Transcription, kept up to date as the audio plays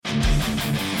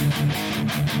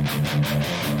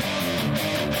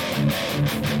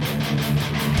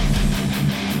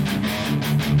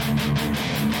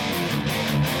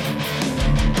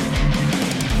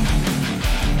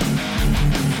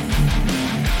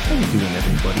doing,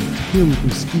 everybody? Tim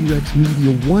from Ski Rex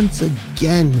Media once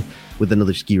again with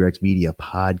another Ski Rex Media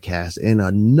podcast and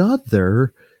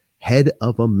another head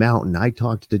of a mountain. I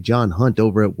talked to John Hunt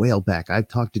over at Whaleback. I've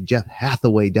talked to Jeff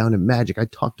Hathaway down at Magic. I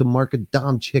talked to Mark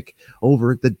Adamczyk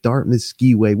over at the Dartmouth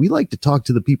Skiway. We like to talk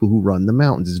to the people who run the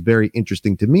mountains. It's very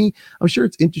interesting to me. I'm sure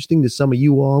it's interesting to some of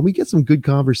you all. We get some good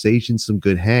conversations, some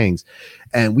good hangs.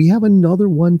 And we have another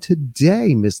one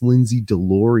today, Miss Lindsay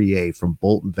Delorier from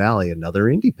Bolton Valley, another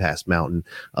Indy Pass mountain.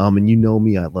 And you know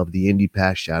me, I love the Indy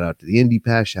Pass. Shout out to the Indy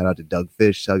Pass. Shout out to Doug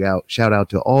Fish. Shout out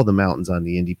to all the mountains on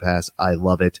the Indy Pass. I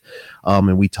love it.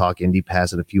 And we talk Indy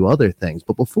Pass and a few other things.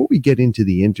 But before we get into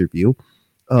the interview,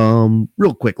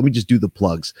 real quick, let me just do the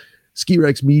plugs. Ski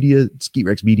Rex Media,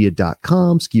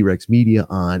 skirexmedia.com, Ski Rex Media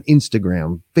on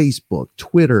Instagram, Facebook,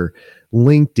 Twitter,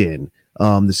 LinkedIn.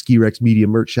 The Ski Rex Media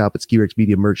merch shop at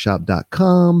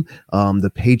skirexmediamerchshop.com,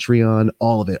 the Patreon,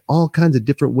 all of it, all kinds of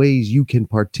different ways you can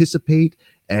participate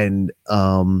and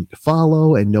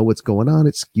follow and know what's going on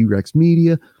at Ski Rex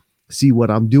Media. See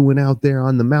what I'm doing out there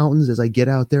on the mountains as I get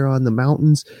out there on the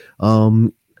mountains,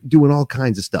 doing all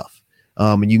kinds of stuff.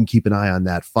 And you can keep an eye on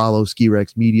that. Follow Ski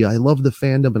Rex Media. I love the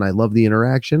fandom and I love the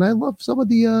interaction. I love some of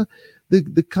the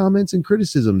comments and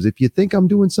criticisms. If you think I'm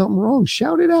doing something wrong,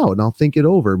 shout it out and I'll think it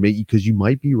over, maybe, because you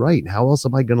might be right. How else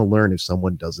am I going to learn if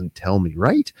someone doesn't tell me,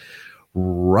 right?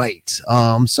 Right.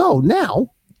 So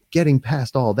now getting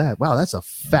past all that, wow, that's the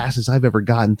fastest I've ever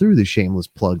gotten through the shameless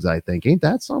plugs, I think. Ain't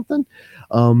that something?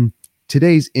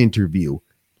 Today's interview,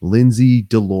 Lindsay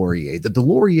Delorier. The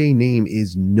Delorier name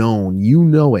is known. You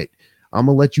know it. I'm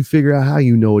going to let you figure out how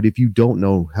you know it if you don't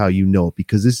know how you know it,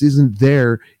 because this isn't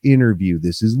their interview.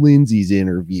 This is Lindsay's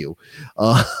interview.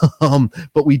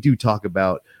 But we do talk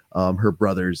about her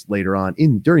brothers later on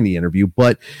during the interview,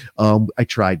 but I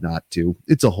tried not to.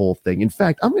 It's a whole thing. In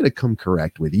fact, I'm going to come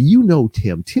correct with you. You know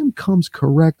Tim. Tim comes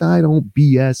correct. I don't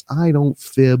BS. I don't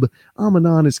fib. I'm an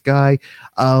honest guy.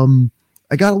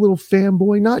 I got a little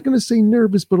fanboy, not going to say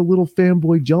nervous, but a little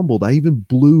fanboy jumbled. I even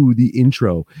blew the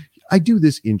intro. I do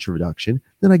this introduction,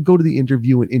 then I go to the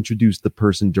interview and introduce the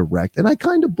person direct, and I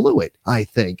kind of blew it, I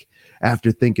think,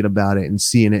 after thinking about it and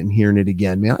seeing it and hearing it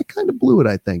again. Man, I kind of blew it,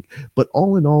 I think. But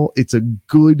all in all, it's a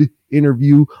good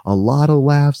interview, a lot of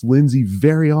laughs. Lindsay,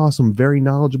 very awesome, very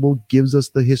knowledgeable, gives us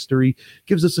the history,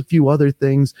 gives us a few other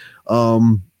things,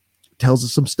 tells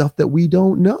us some stuff that we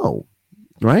don't know,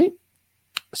 right?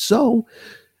 So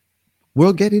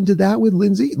we'll get into that with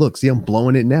Lindsay. Look, see, I'm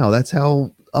blowing it now. That's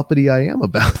how uppity I am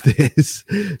about this.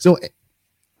 So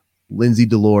Lindsay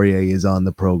Delorier is on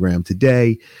the program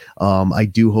today. I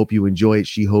do hope you enjoy it.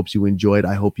 She hopes you enjoy it.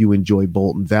 I hope you enjoy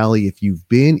Bolton Valley. If you've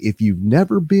been, if you've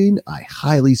never been, I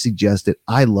highly suggest it.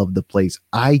 I love the place.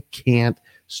 I can't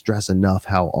stress enough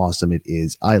how awesome it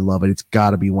is. I love it. It's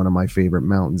got to be one of my favorite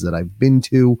mountains that I've been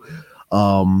to.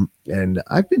 And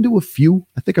I've been to a few.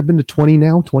 I think I've been to 20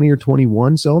 now, 20 or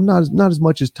 21. So I'm not as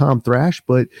much as Tom Thrash,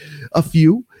 but a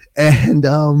few. And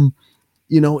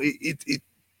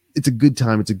it's a good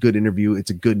time. It's a good interview. It's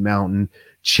a good mountain.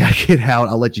 Check it out.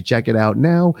 I'll let you check it out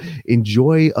now.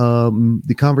 Enjoy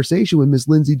the conversation with Miss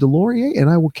Lindsay Delorier, and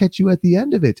I will catch you at the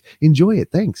end of it. Enjoy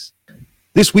it. Thanks.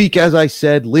 This week, as I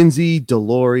said, Lindsay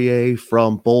Delorier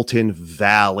from Bolton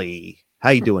Valley. How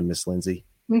you doing, Miss Lindsay?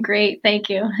 Great. Thank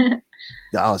you.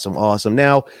 Awesome.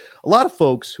 Now, a lot of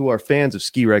folks who are fans of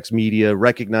Ski Rex Media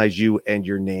recognize you and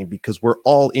your name because we're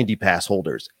all Indy Pass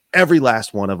holders. Every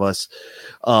last one of us.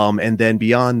 And then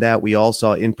beyond that, we all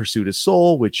saw In Pursuit of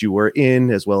Soul, which you were in,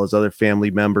 as well as other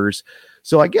family members.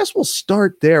 So I guess we'll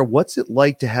start there. What's it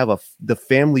like to have the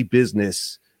family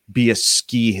business be a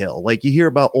ski hill? Like, you hear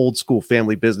about old school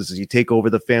family businesses. You take over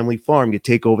the family farm, you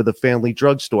take over the family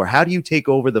drugstore. How do you take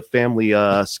over the family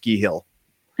ski hill?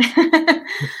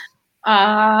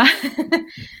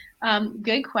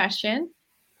 Good question.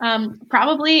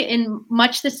 Probably in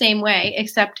much the same way,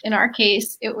 except in our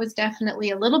case, it was definitely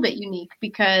a little bit unique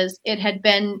because it had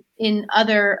been in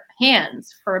other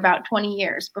hands for about 20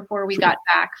 years before we got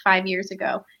back 5 years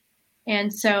ago.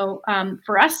 And so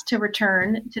for us to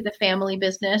return to the family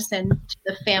business and to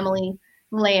the family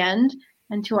land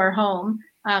and to our home,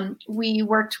 we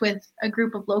worked with a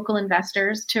group of local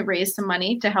investors to raise some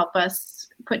money to help us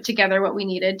put together what we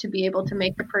needed to be able to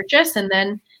make the purchase. And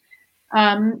then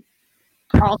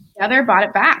all together bought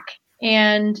it back.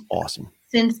 And awesome.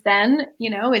 Since then,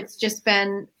 it's just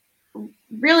been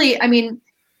really, I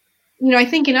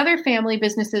think in other family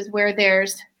businesses where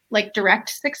there's like direct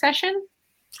succession,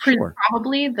 sure,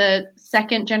 probably the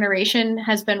second generation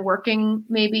has been working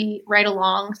maybe right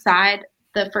alongside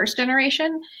the first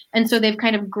generation. And so they've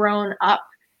kind of grown up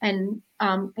and,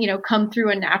 come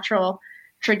through a natural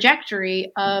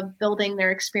trajectory of building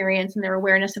their experience and their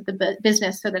awareness of the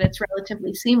business so that it's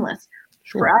relatively seamless.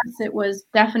 Sure. For us, it was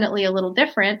definitely a little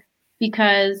different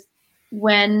because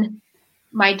when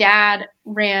my dad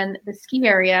ran the ski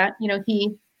area,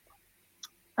 he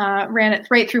ran it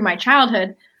right through my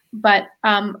childhood, but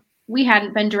we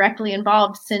hadn't been directly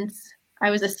involved since I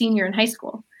was a senior in high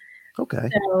school. Okay.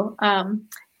 So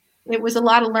it was a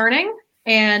lot of learning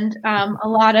and a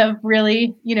lot of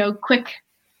really,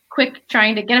 quick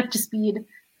trying to get up to speed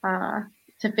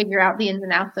to figure out the ins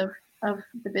and outs of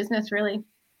the business, really.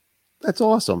 That's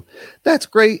awesome. That's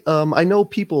great. I know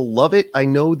people love it. I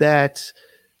know that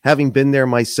having been there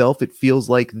myself, it feels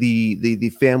like the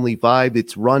family vibe.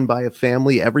 It's run by a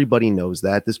family. Everybody knows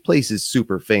that. This place is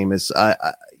super famous.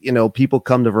 People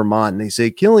come to Vermont and they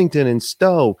say Killington and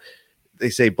Stowe. They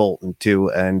say Bolton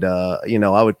too. And,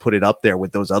 I would put it up there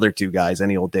with those other two guys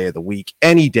any old day of the week,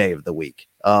 any day of the week.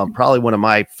 Probably one of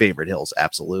my favorite hills.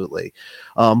 Absolutely.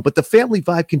 But the family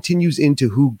vibe continues into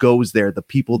who goes there, the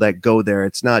people that go there.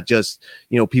 It's not just,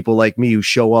 people like me who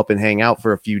show up and hang out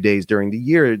for a few days during the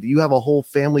year. You have a whole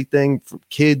family thing for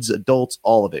kids, adults,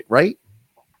 all of it, right?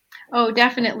 Oh,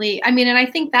 definitely. I mean, and I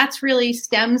think that really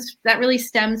stems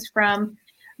from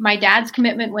my dad's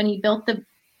commitment when he built the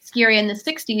ski area in the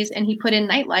 60s and he put in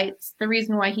night lights. The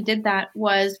reason why he did that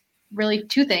was really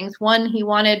two things. One, he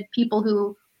wanted people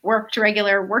who worked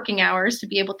regular working hours to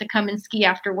be able to come and ski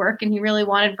after work, and he really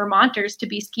wanted Vermonters to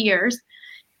be skiers.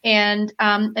 And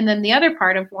then the other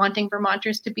part of wanting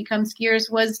Vermonters to become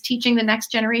skiers was teaching the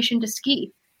next generation to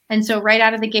ski. And so right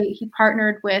out of the gate, he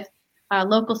partnered with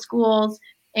local schools,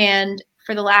 and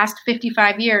for the last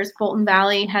 55 years, Bolton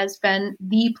Valley has been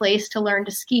the place to learn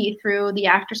to ski through the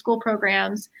after-school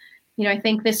programs. I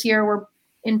think this year we're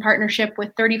in partnership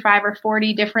with 35 or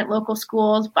 40 different local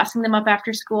schools, busing them up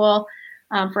after school.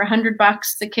 For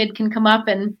 $100, the kid can come up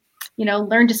and,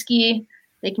 learn to ski.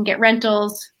 They can get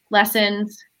rentals,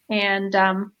 lessons, and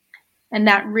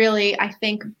that really, I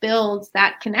think, builds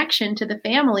that connection to the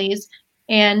families,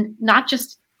 and not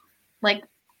just like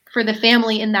for the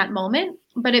family in that moment,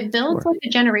 but it builds like a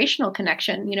generational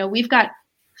connection. We've got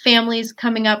families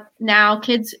coming up now,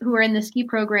 kids who are in the ski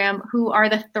program who are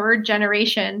the third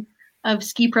generation of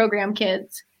ski program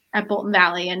kids at Bolton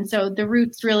Valley. And so the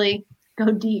roots really go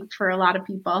deep for a lot of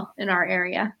people in our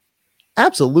area.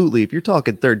 Absolutely. If you're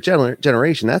talking third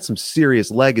generation, that's some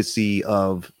serious legacy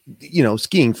of,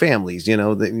 skiing families,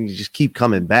 that you just keep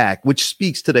coming back, which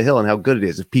speaks to the hill and how good it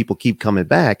is. If people keep coming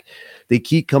back, they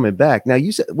keep coming back. Now,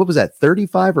 you said, what was that,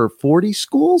 35 or 40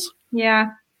 schools?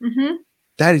 Yeah. Mm-hmm.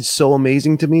 That is so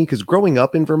amazing to me, because growing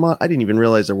up in Vermont, I didn't even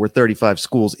realize there were 35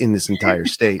 schools in this entire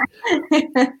state.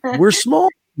 We're small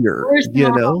here,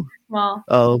 Small.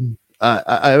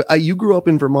 You grew up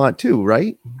in Vermont too,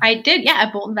 right? I did. Yeah.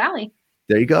 At Bolton Valley.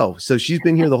 There you go. So she's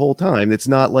been here the whole time. It's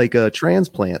not like a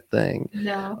transplant thing.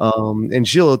 No. And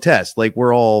she'll attest, like,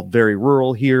 we're all very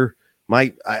rural here.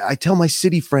 I tell my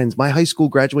city friends, my high school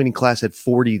graduating class had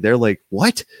 40. They're like,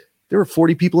 what? There were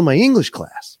 40 people in my English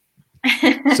class.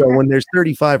 So when there's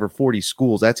 35 or 40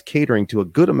 schools, that's catering to a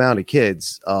good amount of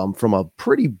kids from a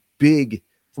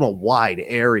wide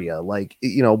area. Like,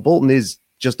 Bolton is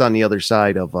just on the other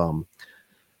side of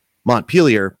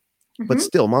Montpelier, but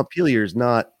still Montpelier is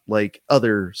not like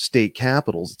other state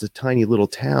capitals. It's a tiny little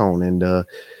town, and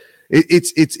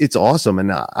it's awesome.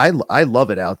 And I love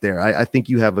it out there. I think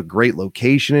you have a great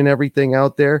location and everything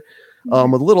out there. A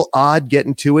little odd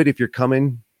getting to it if you're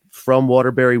coming from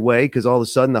Waterbury Way, because all of a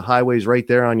sudden the highway's right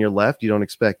there on your left. You don't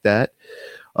expect that.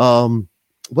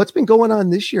 What's been going on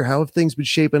this year? How have things been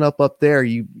shaping up there?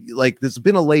 There's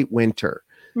been a late winter.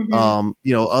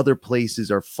 Other places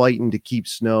are fighting to keep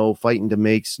snow, fighting to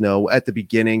make snow. At the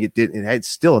beginning, it had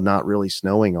still not really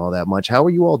snowing all that much. How are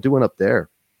you all doing up there?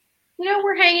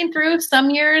 We're hanging through. Some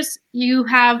years you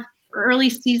have early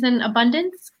season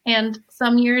abundance, and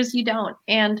some years you don't.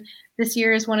 And this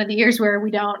year is one of the years where we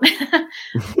don't.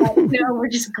 We're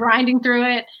just grinding through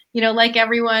it. Like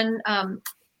everyone,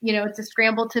 it's a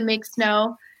scramble to make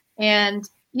snow, and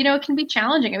it can be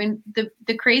challenging. I mean, the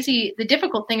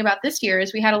difficult thing about this year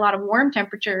is we had a lot of warm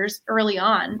temperatures early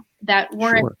on that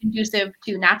weren't conducive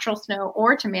to natural snow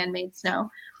or to man-made snow.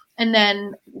 And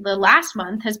then the last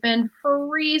month has been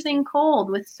freezing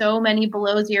cold with so many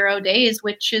below zero days,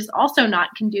 which is also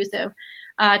not conducive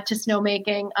to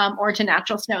snowmaking or to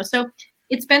natural snow. So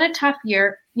it's been a tough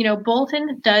year.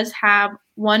 Bolton does have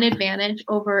one advantage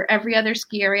over every other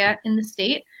ski area in the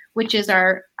state, which is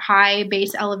our high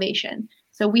base elevation.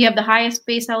 So we have the highest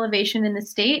base elevation in the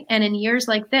state. And in years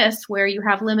like this, where you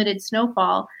have limited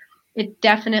snowfall, it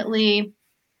definitely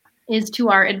is to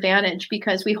our advantage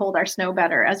because we hold our snow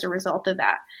better as a result of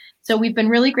that. So we've been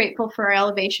really grateful for our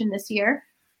elevation this year.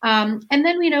 And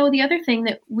then, the other thing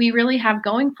that we really have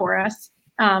going for us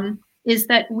is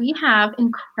that we have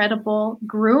incredible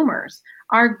groomers.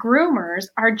 Our groomers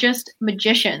are just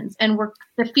magicians, and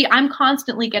I'm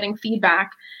constantly getting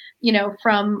feedback,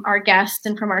 from our guests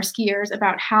and from our skiers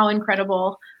about how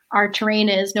incredible our terrain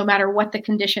is, no matter what the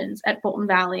conditions at Bolton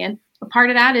Valley. And a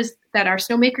part of that is that our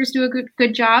snowmakers do a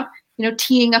good job,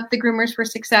 teeing up the groomers for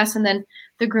success, and then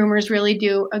the groomers really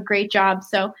do a great job.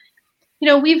 So,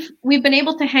 we've been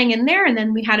able to hang in there. And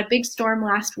then we had a big storm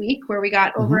last week where we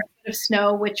got over a bit of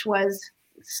snow, which was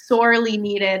sorely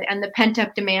needed. And the pent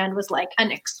up demand was like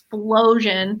an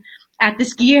explosion at the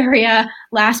ski area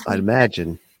last week. I'd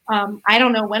imagine. I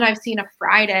don't know when I've seen a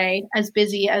Friday as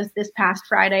busy as this past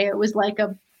Friday. It was like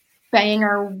a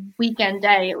banger weekend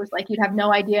day. It was like you'd have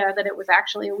no idea that it was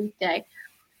actually a weekday.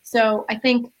 So I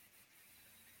think,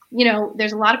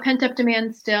 there's a lot of pent up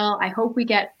demand still. I hope we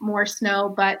get more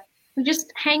snow, but we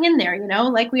just hang in there,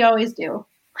 like we always do.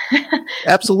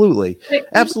 Absolutely.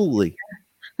 Absolutely.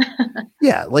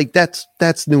 Yeah, like that's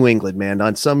New England, man.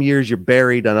 On some years you're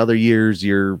buried, on other years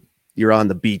you're on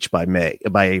the beach by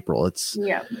April.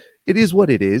 It is what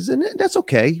it is, and that's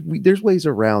okay. There's ways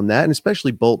around that, and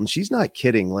especially Bolton. She's not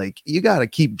kidding. Like, you got to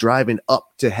keep driving up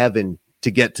to heaven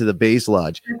to get to the base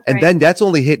lodge, and then that's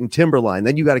only hitting Timberline.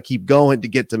 Then you got to keep going to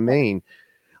get to Maine.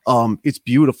 It's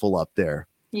beautiful up there.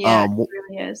 Yeah, it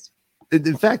really is.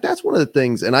 In fact, that's one of the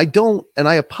things, and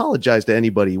I apologize to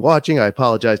anybody watching. I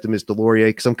apologize to Miss Delorier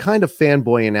because I'm kind of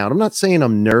fanboying out. I'm not saying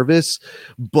I'm nervous,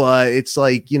 but it's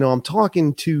like, I'm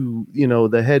talking to,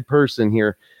 the head person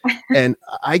here, and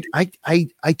I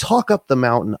talk up the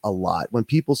mountain a lot. When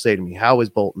people say to me, how is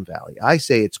Bolton Valley? I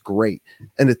say it's great.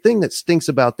 And the thing that stinks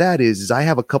about that is I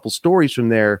have a couple stories from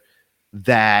there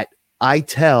that I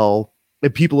tell,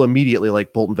 and people immediately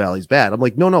like, Bolton Valley's bad. I'm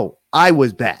like, no, I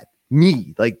was bad.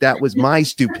 Me, like, that was my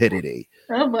stupidity.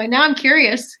 Oh boy, now I'm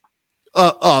curious.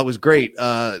 It was great.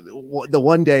 The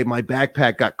one day my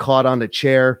backpack got caught on the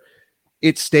chair.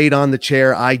 It stayed on the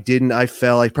chair. I didn't. I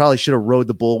fell. I probably should have rode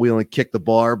the bull wheel and kicked the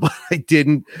bar, but I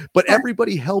didn't. But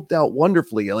everybody helped out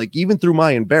wonderfully. Like, even through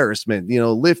my embarrassment,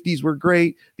 lifties were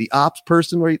great. The ops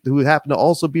person who happened to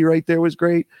also be right there was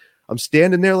great. I'm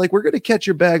standing there like, we're going to catch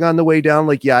your bag on the way down.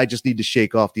 Like, yeah, I just need to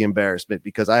shake off the embarrassment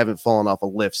because I haven't fallen off a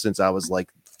lift since I was like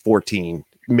 14,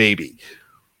 maybe.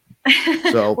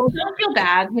 So well, don't feel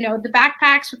bad. The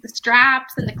backpacks with the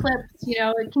straps and the clips,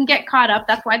 it can get caught up.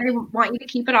 That's why they want you to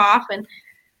keep it off. And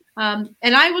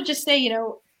I will just say,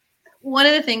 one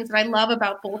of the things that I love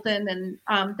about Bolton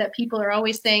and that people are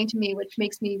always saying to me, which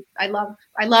makes me, I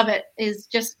love it, is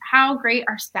just how great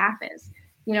our staff is.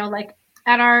 Like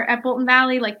at Bolton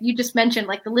Valley, like you just mentioned,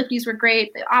 like the lifties were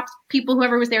great. The ops people,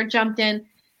 whoever was there, jumped in.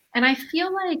 And I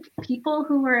feel like people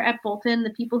who are at Bolton,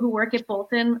 the people who work at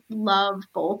Bolton, love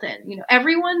Bolton.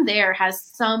 Everyone there has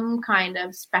some kind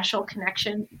of special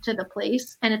connection to the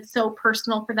place, and it's so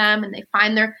personal for them, and they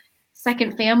find their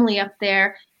second family up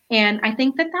there. And I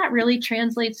think that really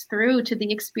translates through to the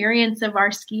experience of our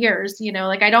skiers.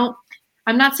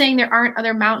 I'm not saying there aren't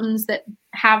other mountains that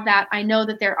have that. I know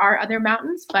that there are other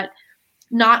mountains, but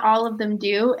not all of them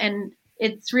do. And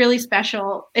it's really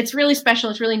special. It's really special.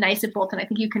 It's really nice at Bolton. I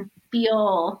think you can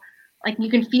feel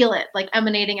it like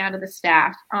emanating out of the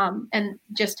staff, and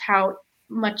just how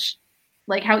much,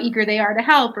 like how eager they are to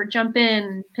help or jump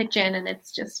in, pitch in. And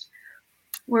it's just,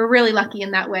 we're really lucky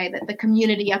in that way that the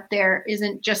community up there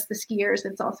isn't just the skiers.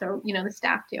 It's also, the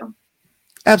staff too.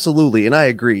 Absolutely. And I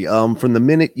agree. From the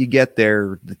minute you get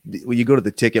there, when you go to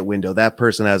the ticket window, that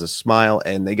person has a smile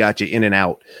and they got you in and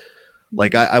out.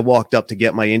 Like, I walked up to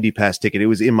get my Indy Pass ticket. It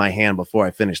was in my hand before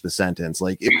I finished the sentence.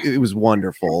 Like, it was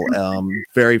wonderful.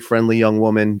 Very friendly young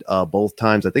woman, both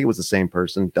times. I think it was the same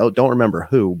person. Don't remember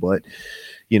who, but,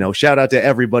 shout out to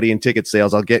everybody in ticket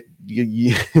sales. I'll get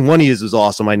you. One of you is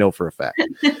awesome. I know for a fact.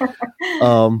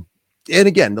 And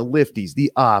again, the lifties,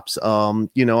 the ops,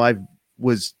 I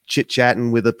was chit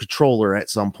chatting with a patroller at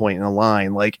some point in the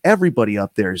line. Like, everybody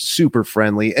up there is super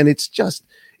friendly, and it's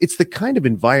the kind of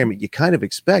environment you kind of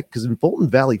expect, because in Bolton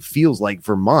Valley feels like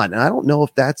Vermont. And I don't know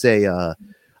if that's a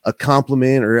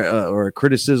compliment or a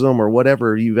criticism or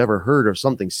whatever you've ever heard of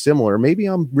something similar. Maybe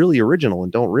I'm really original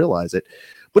and don't realize it,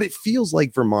 but it feels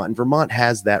like Vermont, and Vermont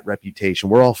has that reputation.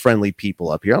 We're all friendly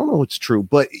people up here. I don't know if it's true,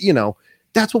 but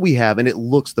that's what we have. And it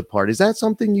looks the part. Is that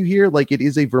something you hear? Like, it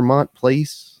is a Vermont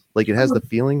place? Like, it has the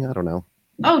feeling? I don't know.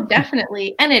 Oh,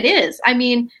 definitely. And it is. I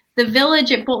mean, the village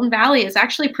at Bolton Valley is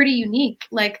actually pretty unique.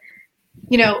 Like,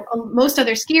 most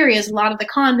other ski areas, a lot of the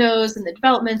condos and the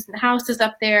developments and the houses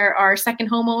up there are second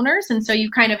homeowners. And so you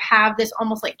kind of have this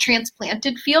almost like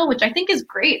transplanted feel, which I think is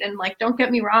great. And like, don't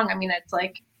get me wrong. I mean, it's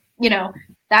like,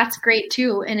 that's great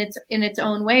too. And it's in its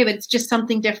own way, but it's just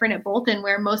something different at Bolton,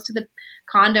 where most of the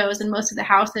condos and most of the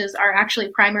houses are actually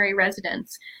primary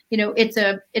residents. It's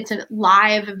a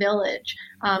live village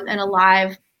and a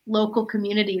live local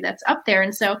community that's up there.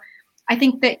 And so I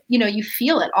think that, you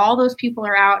feel it. All those people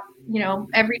are out,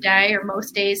 every day or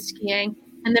most days skiing.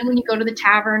 And then when you go to the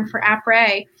tavern for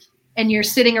après and you're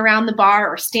sitting around the bar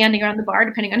or standing around the bar,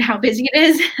 depending on how busy it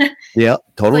is. Yeah,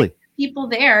 totally. Like, people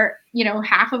there,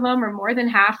 half of them or more than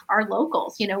half are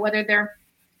locals, whether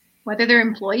they're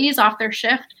employees off their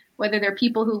shift, whether they're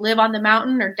people who live on the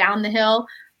mountain or down the hill,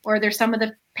 or they're some of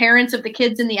the parents of the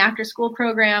kids in the after school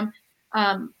program.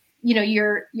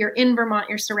 You're in Vermont,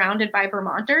 you're surrounded by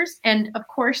Vermonters. And of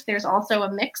course, there's also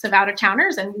a mix of out of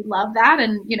towners, and we love that.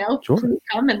 And, sure. Please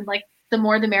come, and like the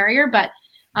more, the merrier, but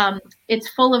it's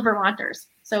full of Vermonters.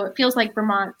 So it feels like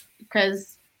Vermont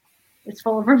because it's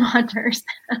full of Vermonters.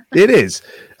 It is.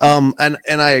 And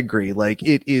I agree. Like,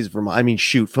 it is Vermont. I mean,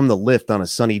 shoot, from the lift on a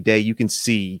sunny day, you can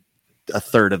see a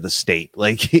third of the state.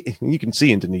 Like, you can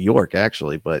see into New York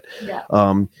actually, but yeah.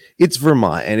 It's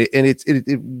Vermont, and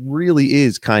it really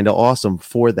is kind of awesome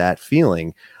for that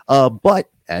feeling. But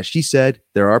as she said,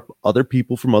 there are other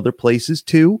people from other places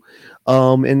too.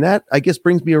 And that, I guess,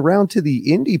 brings me around to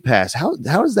the Indy Pass. How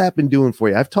has that been doing for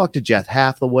you? I've talked to Jeff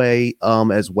Hathaway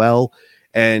as well,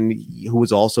 and who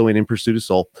was also in Pursuit of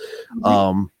Soul.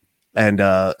 Mm-hmm. And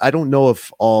I don't know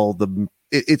if all the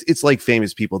it's like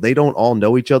famous people. They don't all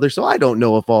know each other. So I don't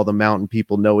know if all the mountain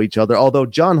people know each other. Although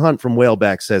John Hunt from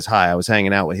Whaleback says hi. I was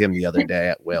hanging out with him the other day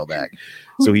at Whaleback.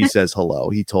 So he says hello.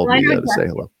 He told me to say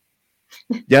hello.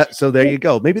 Yeah. So there you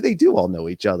go. Maybe they do all know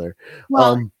each other.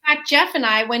 Well, in fact, Jeff and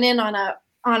I went in on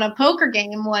a poker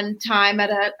game one time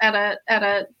at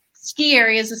a Ski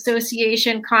Areas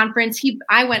Association conference.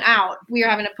 I went out. We were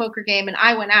having a poker game, and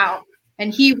I went out,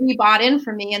 and he rebought in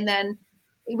for me, and then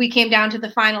we came down to the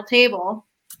final table,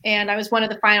 and I was one of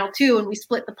the final two, and we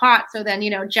split the pot. So then,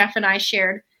 Jeff and I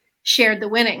shared the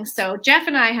winnings. So Jeff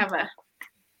and I have a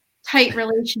tight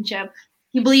relationship.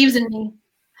 He believes in me.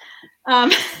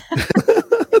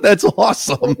 That's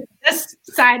awesome. This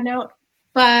side note,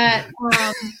 but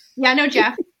yeah, I know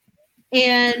Jeff,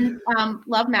 and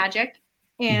love Magic,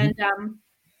 and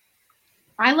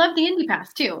I love the Indy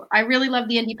Pass too. I really love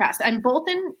the Indy Pass. And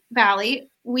Bolton Valley,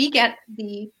 we get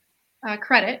the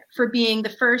credit for being the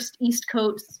first East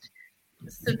Coast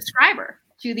subscriber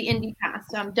to the Indy Pass.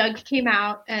 Doug came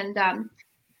out, and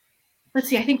let's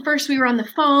see, I think first we were on the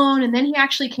phone, and then he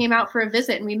actually came out for a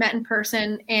visit, and we met in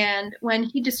person. And when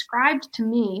he described to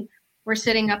me, we're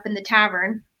sitting up in the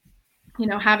tavern,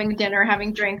 having dinner,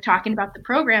 having drink, talking about the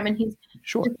program, and he's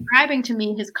describing to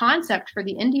me his concept for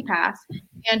the Indy Pass,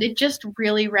 and it just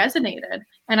really resonated.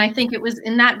 And I think it was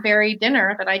in that very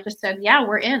dinner that I just said, yeah,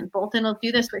 we're in. Bolton will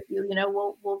do this with you.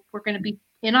 We're going to be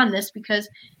in on this, because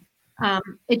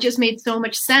it just made so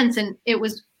much sense. And it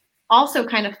was also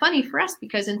kind of funny for us,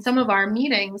 because in some of our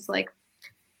meetings, like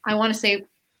I want to say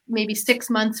maybe 6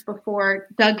 months before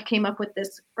Doug came up with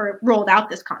this or rolled out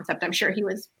this concept, I'm sure he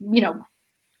was,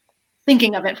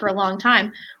 thinking of it for a long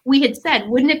time. We had said,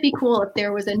 wouldn't it be cool if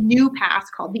there was a new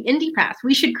pass called the Indy Pass?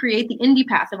 We should create the Indy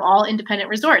Pass of all independent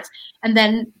resorts. And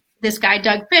then this guy,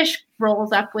 Doug Fish,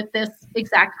 rolls up with this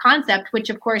exact concept,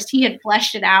 which of course he had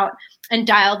fleshed it out and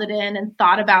dialed it in and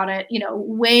thought about it,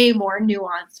 way more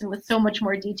nuanced and with so much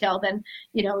more detail than,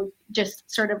 just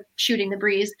sort of shooting the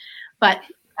breeze. But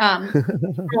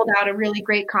rolled out a really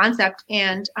great concept.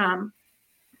 And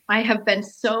I have been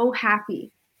so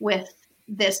happy with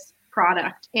this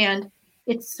product, and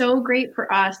it's so great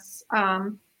for us.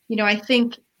 I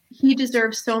think he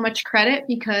deserves so much credit,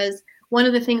 because one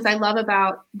of the things I love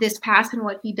about this pass and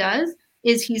what he does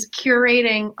is he's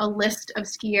curating a list of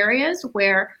ski areas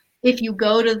where if you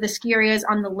go to the ski areas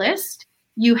on the list,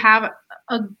 you have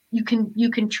you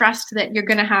can trust that you're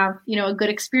going to have, a good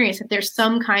experience, that there's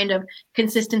some kind of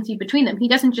consistency between them. He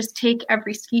doesn't just take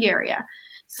every ski area.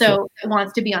 So it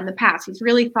wants to be on the pass. He's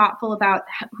really thoughtful about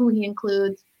who he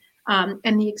includes,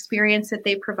 and the experience that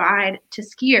they provide to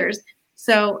skiers.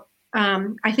 So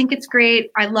I think it's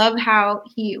great. I love how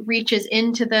he reaches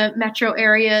into the metro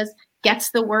areas,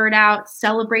 gets the word out,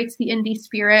 celebrates the Indy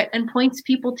spirit, and points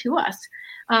people to us.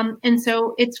 And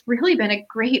so it's really been a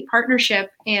great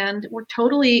partnership, and we're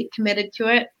totally committed to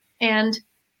it. And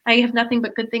I have nothing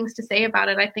but good things to say about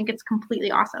it. I think it's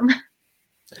completely awesome.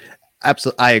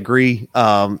 Absolutely. I agree.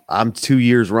 I'm 2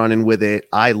 years running with it.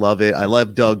 I love it. I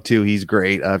love Doug too. He's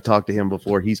great. I've talked to him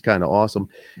before. He's kind of awesome.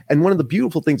 And one of the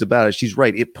beautiful things about it, she's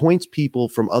right. It points people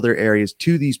from other areas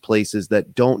to these places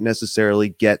that don't necessarily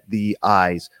get the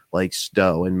eyes, like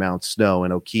Stowe and Mount Snow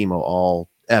and Okemo, all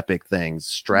epic things,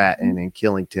 Stratton and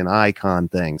Killington icon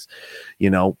things,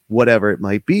 whatever it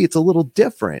might be. It's a little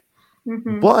different,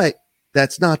 but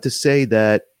that's not to say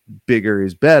that bigger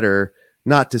is better.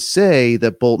 Not to say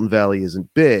that Bolton Valley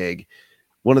isn't big.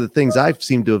 One of the things I've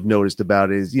seemed to have noticed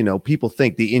about it is, people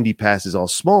think the Indy Pass is all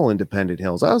small independent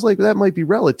hills. I was like, that might be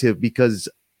relative because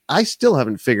I still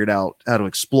haven't figured out how to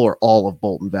explore all of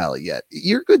Bolton Valley yet.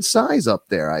 You're good size up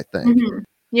there, I think.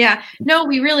 Yeah, no,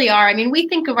 we really are. I mean, we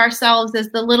think of ourselves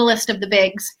as the littlest of the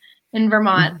bigs in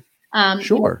Vermont.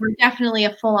 Sure. We're definitely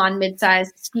a full-on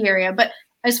mid-sized ski area. But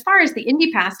as far as the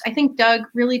Indy Pass, I think Doug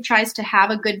really tries to have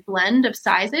a good blend of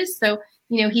sizes. So,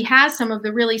 he has some of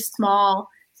the really small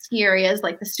ski areas,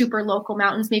 like the super local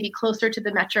mountains, maybe closer to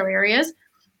the metro areas.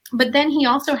 But then he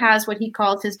also has what he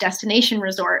calls his destination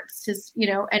resorts,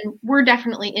 and we're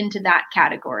definitely into that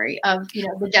category of,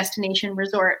 the destination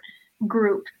resort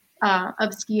group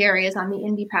of ski areas on the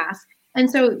Indy Pass.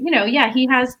 And so, he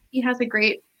has a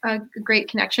great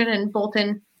connection. And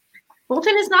Bolton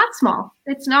is not small.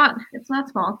 It's not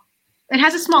small. It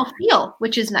has a small feel,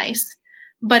 which is nice,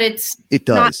 but it does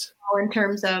not small in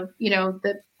terms of,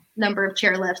 the number of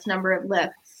chairlifts, number of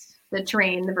lifts, the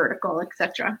terrain, the vertical,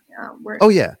 etc. Oh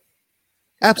yeah,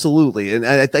 absolutely. And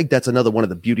I think that's another one of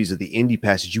the beauties of the Indy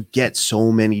Pass is you get so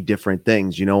many different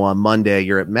things. On Monday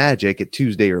you're at Magic, at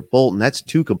Tuesday you're at Bolton. That's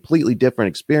two completely different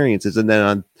experiences. And then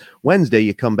on Wednesday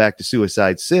you come back to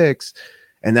Suicide Six,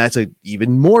 and that's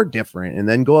even more different. And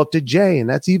then go up to Jay, and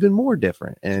that's even more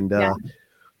different. And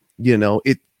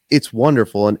it's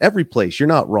wonderful. And every place, you're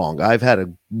not wrong. I've had a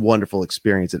wonderful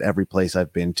experience at every place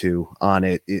I've been to on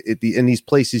it. In these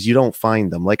places, you don't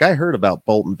find them. Like I heard about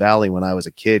Bolton Valley when I was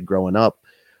a kid growing up,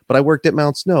 but I worked at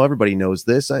Mount Snow. Everybody knows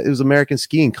this. It was American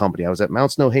Skiing Company. I was at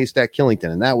Mount Snow, Haystack,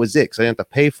 Killington, and that was it because I didn't have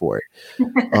to pay for it.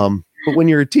 But when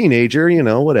you're a teenager,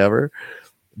 whatever.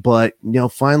 But,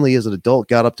 finally as an adult,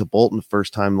 got up to Bolton the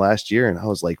first time last year, and I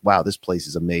was like, wow, this place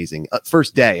is amazing.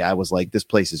 First day, I was like, this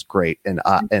place is great, and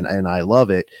I love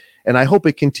it. And I hope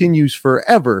it continues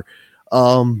forever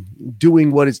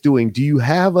doing what it's doing. Do you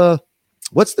have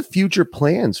what's the future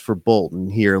plans for Bolton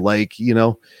here? Like,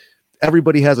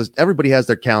 everybody has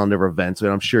their calendar of events,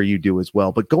 and I'm sure you do as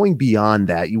well. But going beyond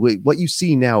that, what you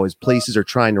see now is places are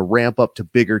trying to ramp up to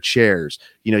bigger chairs.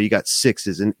 You got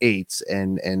 6s and 8s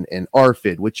and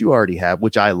ARFID, which you already have,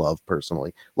 which I love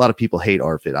personally. A lot of people hate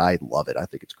ARFID. I love it. I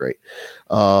think it's great.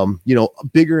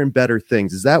 Bigger and better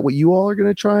things. Is that what you all are going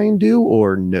to try and do,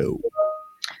 or no?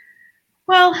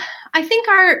 Well, I think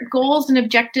our goals and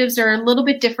objectives are a little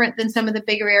bit different than some of the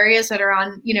bigger areas that are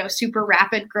on, super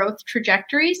rapid growth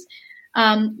trajectories.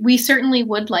 We certainly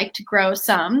would like to grow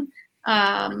some,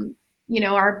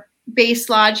 our base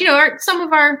lodge, some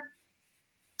of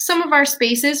our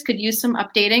spaces could use some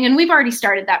updating, and we've already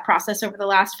started that process over the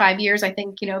last 5 years. I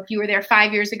think, if you were there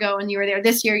 5 years ago and you were there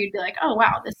this year, you'd be like, oh,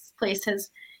 wow, this place has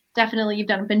definitely,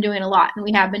 been doing a lot, and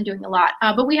we have been doing a lot,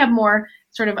 but we have more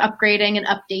sort of upgrading and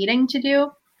updating to do.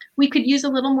 We could use a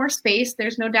little more space.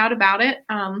 There's no doubt about it.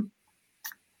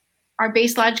 Our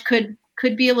base lodge could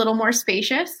be a little more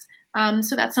spacious.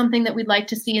 So that's something that we'd like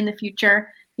to see in the future.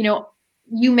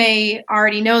 You may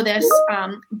already know this,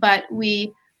 but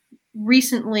we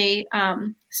recently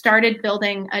started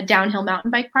building a downhill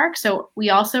mountain bike park. So we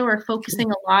also are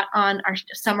focusing a lot on our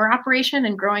summer operation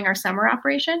and growing our summer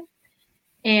operation.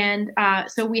 And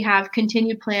so we have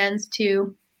continued plans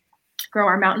to grow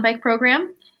our mountain bike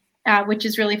program, which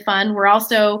is really fun. We're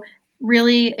also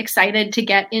really excited to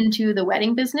get into the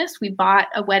wedding business. We bought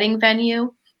a wedding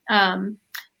venue,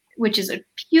 which is a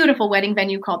beautiful wedding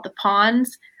venue called The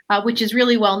Ponds, which is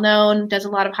really well known, does a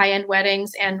lot of high-end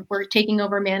weddings, and we're taking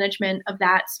over management of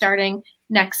that starting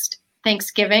next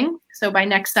Thanksgiving, so by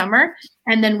next summer.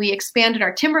 And then we expanded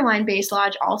our Timberline Base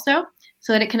Lodge also,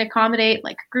 so that it can accommodate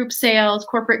like group sales,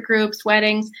 corporate groups,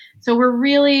 weddings. So we're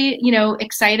really,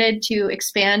 excited to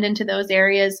expand into those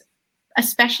areas,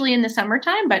 especially in the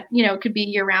summertime, but, it could be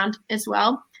year round as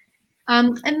well.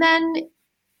 And then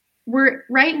we're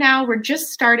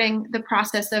just starting the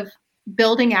process of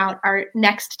building out our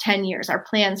next 10 years, our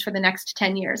plans for the next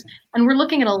 10 years. And we're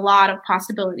looking at a lot of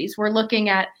possibilities. We're looking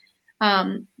at,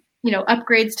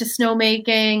 upgrades to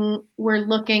snowmaking. We're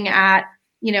looking at,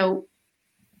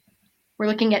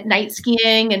 night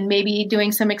skiing and maybe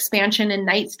doing some expansion in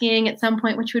night skiing at some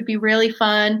point, which would be really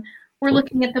fun. We're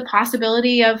looking at the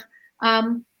possibility of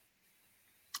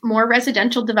more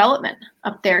residential development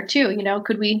up there too.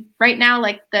 Could we right now,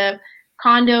 like the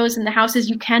condos and the houses,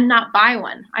 you cannot buy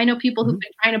one. I know people who've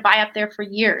been trying to buy up there for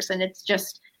years, and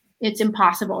it's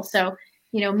impossible. So,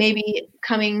 maybe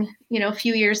coming, a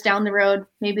few years down the road,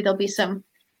 maybe there'll be some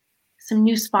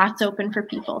new spots open for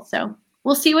people. So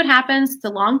we'll see what happens. It's a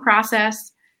long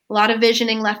process, a lot of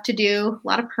visioning left to do, a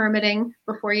lot of permitting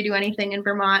before you do anything in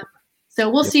Vermont. So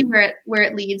we'll see where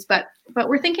it leads, but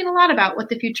we're thinking a lot about what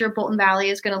the future of Bolton Valley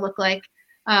is going to look like.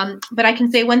 But I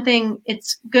can say one thing: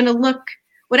 it's going to look,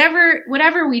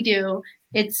 whatever we do,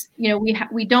 it's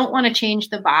we don't want to change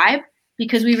the vibe,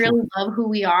 because we really love who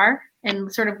we are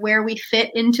and sort of where we fit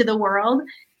into the world,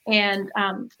 and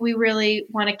we really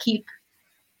want to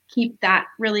keep that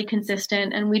really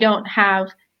consistent, and we don't have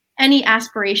any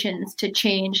aspirations to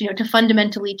change, to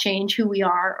fundamentally change who we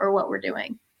are or what we're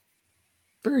doing.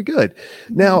 Very good.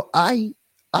 Now, I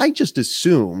just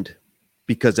assumed,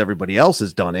 because everybody else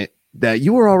has done it, that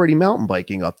you were already mountain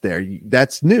biking up there.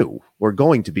 That's new, or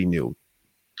going to be new.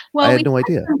 Well, I had no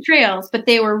idea. Some trails, but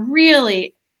they were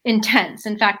really intense.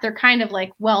 In fact, they're kind of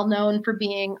like well known for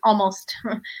being almost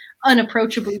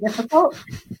unapproachably difficult.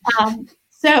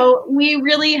 So we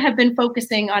really have been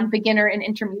focusing on beginner and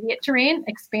intermediate terrain,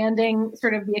 expanding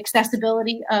sort of the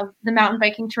accessibility of the mountain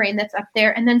biking terrain that's up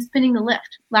there, and then spinning the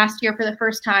lift. Last year, for the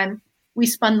first time, we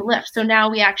spun the lift. So now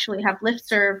we actually have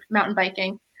lift-served mountain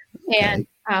biking. And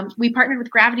we partnered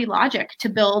with Gravity Logic to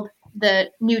build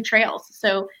the new trails.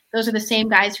 So those are the same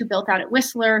guys who built out at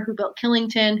Whistler, who built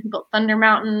Killington, who built Thunder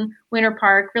Mountain, Winter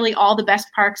Park, really all the best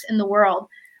parks in the world.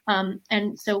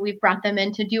 And so we've brought them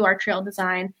in to do our trail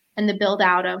design and the build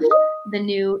out of the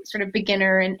new sort of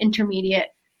beginner and intermediate,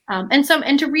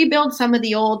 and to rebuild some of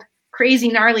the old crazy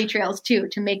gnarly trails too,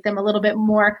 to make them a little bit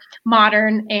more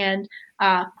modern and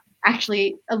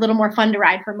actually a little more fun to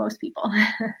ride for most people.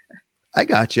 I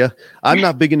gotcha. I'm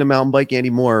not big into mountain biking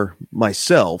anymore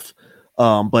myself.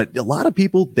 But a lot of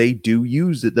people, they do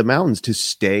use the mountains to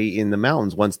stay in the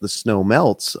mountains once the snow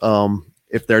melts.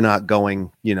 If they're not going,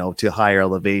 to higher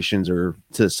elevations or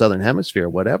to the Southern Hemisphere,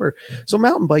 whatever. So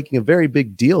mountain biking, a very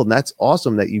big deal. And that's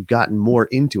awesome that you've gotten more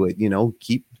into it,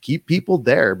 keep people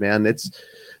there, man.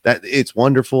 It's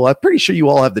wonderful. I'm pretty sure you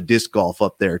all have the disc golf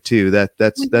up there too. That's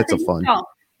a fun.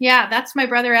 Yeah. That's my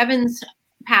brother Evan's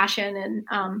passion.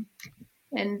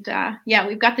 And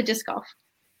we've got the disc golf.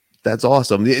 That's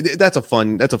awesome. That's a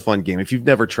fun game. If you've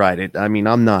never tried it, I mean,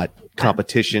 I'm not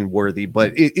competition worthy,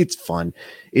 but it's fun.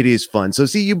 It is fun. So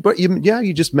see,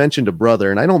 you just mentioned a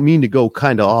brother, and I don't mean to go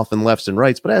kind of off in lefts and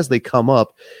rights, but as they come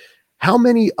up, how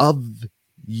many of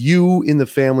you in the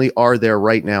family are there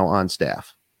right now on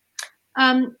staff?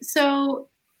 So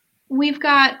we've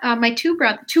got my two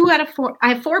out of four.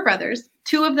 I have four brothers.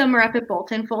 Two of them are up at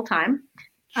Bolton full time.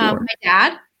 Sure. My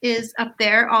dad is up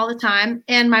there all the time,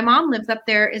 and my mom lives up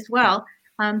there as well.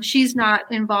 She's not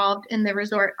involved in the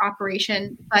resort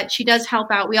operation, but she does help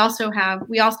out. We also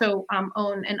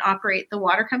own and operate the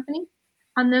water company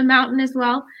on the mountain as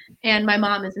well, and my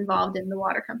mom is involved in the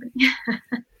water company.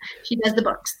 She does the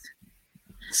books.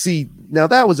 See, now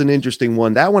that was an interesting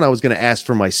one. That one I was going to ask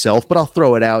for myself, but I'll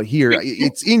throw it out here.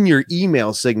 It's in your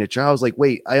email signature. I was like,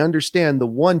 wait, I understand the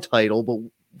one title, but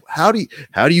how do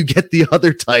you get the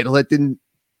other title? That didn't.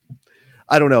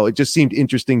 I don't know. It just seemed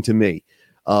interesting to me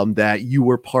that you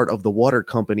were part of the water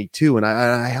company too. And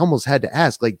I almost had to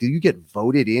ask, like, do you get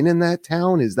voted in that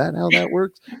town? Is that how that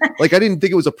works? Like, I didn't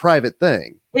think it was a private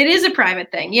thing. It is a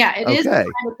private thing. Yeah, it is a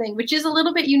private thing, which is a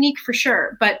little bit unique for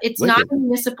sure, but it's not a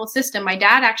municipal system. My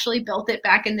dad actually built it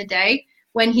back in the day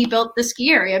when he built the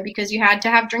ski area, because you had to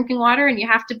have drinking water and you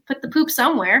have to put the poop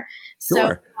somewhere.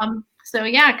 Sure. So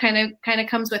yeah, kind of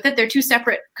comes with it. They're two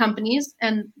separate companies,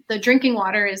 and the drinking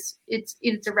water it's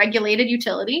a regulated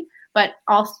utility, but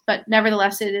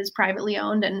nevertheless it is privately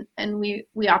owned, and we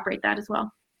operate that as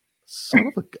well.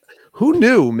 Who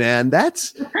knew, man? That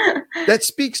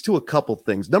speaks to a couple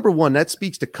things. Number one, that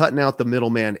speaks to cutting out the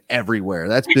middleman everywhere.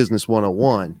 That's business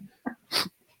 101.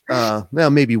 Well,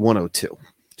 maybe 102,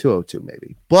 202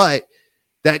 maybe, but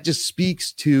that just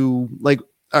speaks to, like,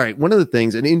 all right, one of the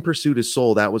things, and In Pursuit of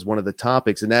Soul, that was one of the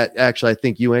topics. And that actually, I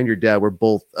think you and your dad were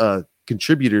both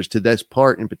contributors to this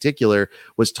part in particular,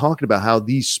 was talking about how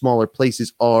these smaller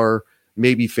places are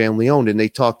maybe family owned. And they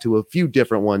talked to a few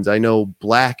different ones. I know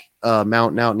Black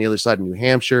Mountain out on the other side of New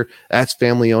Hampshire, that's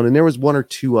family owned. And there was one or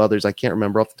two others. I can't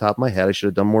remember off the top of my head. I should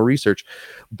have done more research,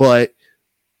 but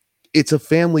it's a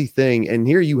family thing. And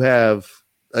here you have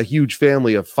a huge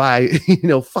family of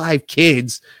five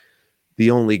kids. The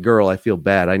only girl. I feel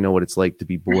bad. I know what it's like to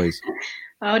be boys.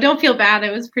 Oh, don't feel bad.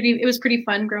 It was pretty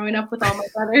fun growing up with all my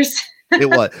brothers. It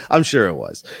was. I'm sure it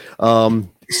was.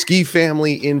 Ski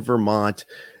family in Vermont.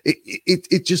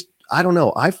 It just, I don't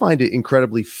know. I find it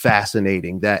incredibly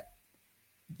fascinating that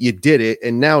you did it.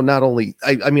 And now not only,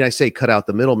 I mean, I say cut out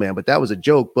the middleman, but that was a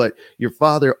joke, but your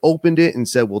father opened it and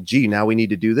said, well, gee, now we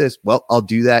need to do this. Well, I'll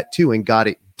do that too, and got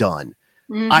it done.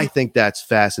 Mm-hmm. I think that's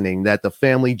fascinating that the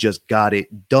family just got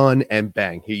it done, and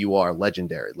bang, here you are,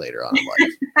 legendary later on in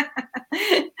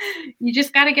life. You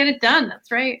just got to get it done.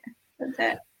 That's right. That's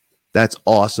it. That's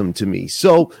awesome to me.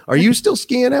 So are you still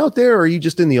skiing out there, or are you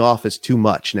just in the office too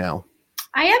much now?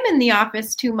 I am in the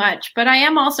office too much, but I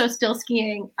am also still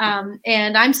skiing.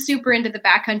 And I'm super into the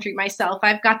backcountry myself.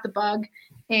 I've got the bug,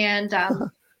 and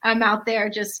I'm out there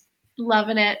just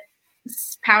loving it,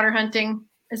 powder hunting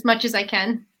as much as I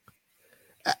can.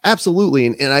 Absolutely.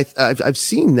 And I've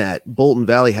seen that Bolton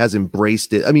Valley has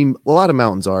embraced it. I mean, a lot of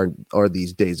mountains are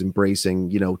these days embracing,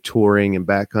 touring and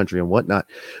backcountry and whatnot.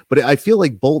 But I feel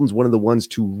like Bolton's one of the ones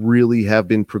to really have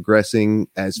been progressing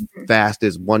as fast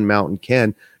as one mountain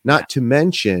can. Not to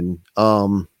mention,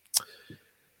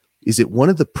 is it one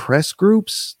of the press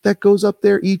groups that goes up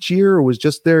there each year, or was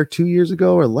just there 2 years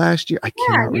ago or last year? I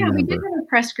can't remember. Yeah, we did have a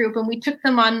press group, and we took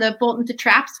them on the Bolton to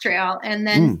Traps Trail, and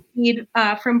then skied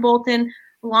from Bolton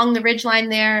along the ridgeline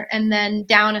there, and then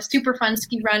down a super fun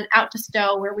ski run out to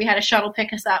Stowe, where we had a shuttle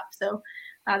pick us up. So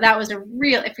that was a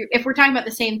real, if we're talking about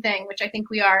the same thing, which I think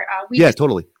we are,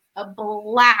 totally a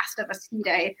blast of a ski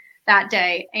day that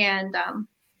day. And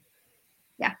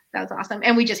that was awesome.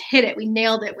 And we just hit it. We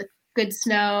nailed it with good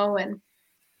snow. And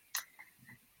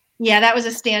that was a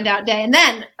standout day. And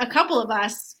then a couple of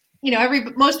us,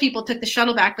 most people took the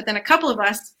shuttle back, but then a couple of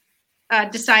us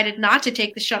decided not to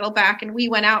take the shuttle back, and we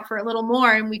went out for a little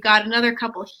more, and we got another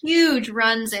couple huge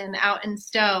runs out in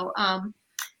Stowe.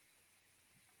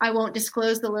 I won't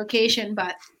disclose the location,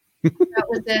 but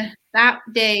that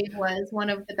day was one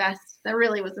of the best. That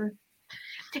really was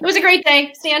it was a great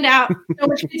day. Stand out. So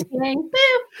much good skiing.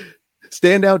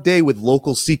 Standout day with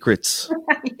local secrets.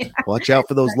 Yeah. Watch out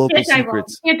for those local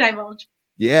secrets. Can't divulge.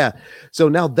 Yeah. So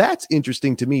now that's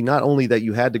interesting to me. Not only that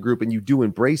you had the group and you do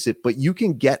embrace it, but you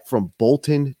can get from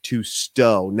Bolton to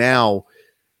Stowe. Now,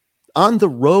 on the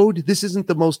road, this isn't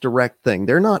the most direct thing.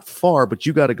 They're not far, but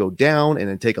you got to go down and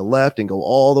then take a left and go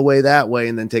all the way that way,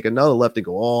 and then take another left and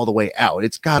go all the way out.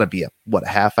 It's got to be a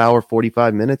half hour,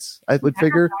 45 minutes, I would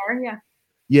figure. Hour, yeah.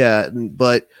 Yeah.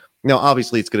 But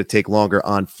obviously it's going to take longer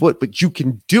on foot, but you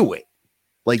can do it.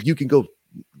 Like, you can go,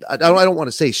 I don't want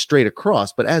to say straight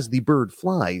across, but as the bird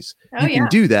flies, you can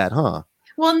do that, huh?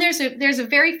 Well, and there's a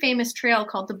very famous trail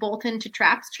called the Bolton to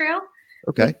Traps Trail.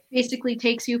 Okay. It basically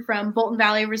takes you from Bolton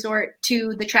Valley Resort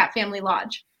to the Trapp Family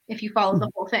Lodge, if you follow the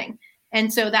whole thing.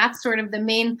 And so that's sort of the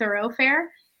main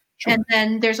thoroughfare. Sure. And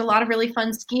then there's a lot of really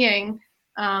fun skiing,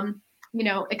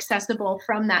 accessible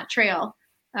from that trail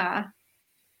that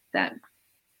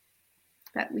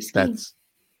we ski.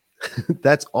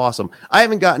 That's awesome. I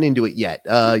haven't gotten into it yet.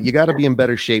 You got to be in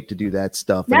better shape to do that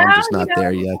stuff, and I'm just not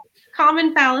there yet.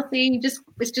 Common fallacy.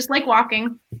 It's just like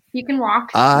walking. You can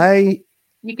walk.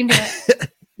 You can do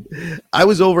it. I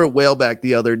was over at Whaleback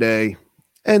the other day,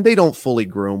 and they don't fully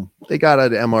groom. They got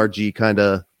an MRG kind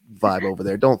of vibe over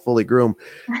there. Don't fully groom.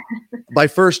 My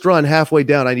first run, halfway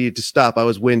down, I needed to stop. I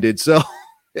was winded, so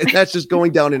that's just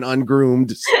going down in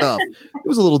ungroomed stuff. It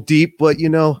was a little deep, but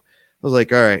I was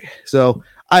like, all right. So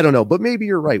I don't know, but maybe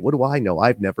you're right. What do I know?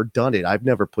 I've never done it. I've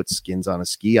never put skins on a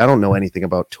ski. I don't know anything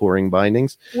about touring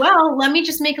bindings. Well, let me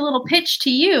just make a little pitch to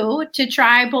you to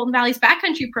try Bolton Valley's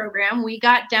backcountry program. We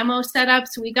got demo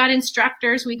setups. We got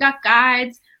instructors. We got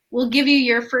guides. We'll give you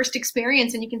your first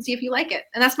experience, and you can see if you like it.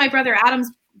 And that's my brother Adam's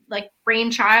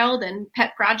brainchild and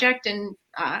pet project. And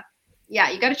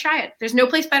you got to try it. There's no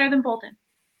place better than Bolton.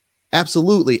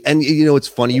 Absolutely. And, it's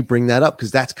funny you bring that up,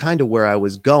 because that's kind of where I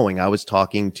was going. I was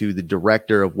talking to the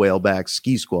director of Whaleback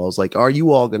Ski School. I was like, are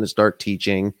you all going to start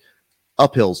teaching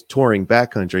uphills, touring,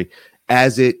 backcountry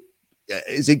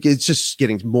it's just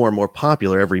getting more and more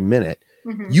popular every minute.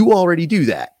 Mm-hmm. You already do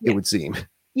that, It would seem.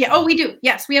 Yeah. Oh, we do.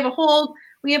 Yes. We have a whole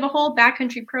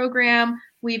backcountry program.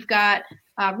 We've got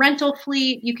rental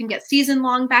fleet. You can get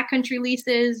season-long backcountry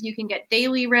leases. You can get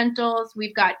daily rentals.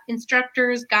 We've got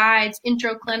instructors, guides,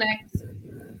 intro clinics,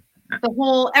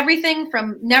 everything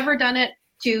from never done it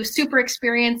to super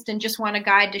experienced and just want a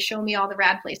guide to show me all the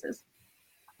rad places.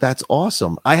 That's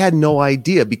awesome. I had no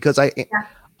idea, because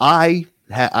I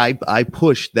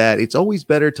push that it's always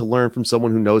better to learn from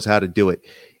someone who knows how to do it.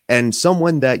 And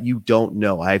someone that you don't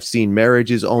know. I've seen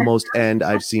marriages almost end.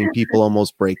 I've seen people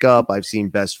almost break up. I've seen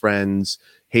best friends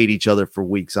hate each other for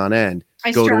weeks on end.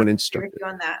 I go to an agree instructor. with you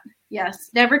on that. Yes.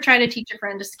 Never try to teach a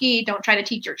friend to ski. Don't try to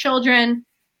teach your children.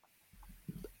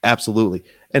 Absolutely.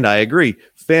 And I agree.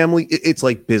 Family, it's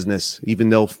like business, even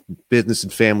though business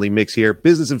and family mix here.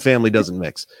 Business and family doesn't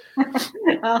mix.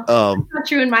 Well, not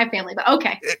true in my family, but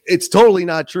okay. It's totally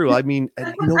not true. I mean,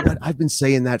 you know what? I've been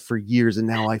saying that for years and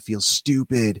now I feel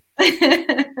stupid.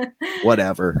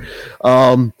 Whatever.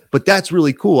 But that's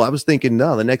really cool. I was thinking,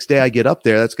 no, the next day I get up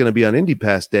there, that's going to be on Indy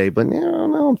Pass Day. But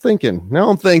now I'm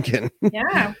thinking.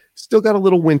 Yeah. Still got a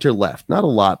little winter left. Not a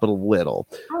lot, but a little.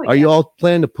 Oh, Are you all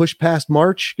planning to push past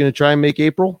March? Going to try and make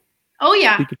April? Oh,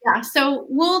 yeah. Yeah. So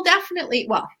we'll definitely,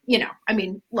 well, I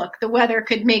mean, look, the weather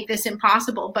could make this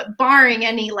impossible, but barring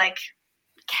any like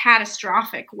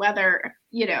catastrophic weather,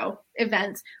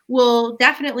 events, we'll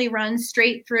definitely run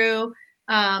straight through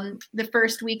the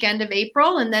first weekend of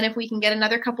April. And then if we can get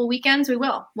another couple weekends, we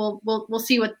will. We'll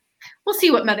see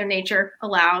what Mother Nature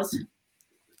allows.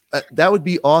 That would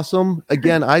be awesome.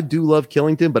 Again, I do love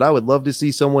Killington, but I would love to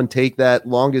see someone take that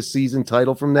longest season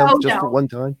title from them for one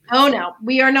time. Oh no,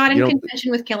 we are not in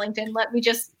contention with Killington. Let me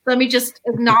just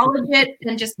acknowledge it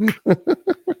and just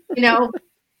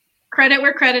credit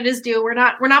where credit is due. We're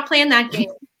not playing that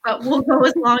game, but we'll go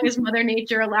as long as Mother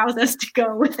Nature allows us to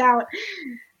go without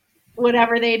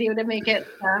whatever they do to make it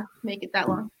that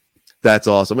long. That's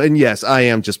awesome. And yes, I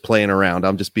am just playing around.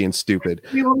 I'm just being stupid.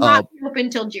 We will not be open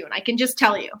until June. I can just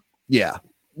tell you. Yeah.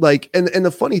 Like, and the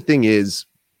funny thing is,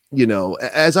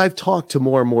 as I've talked to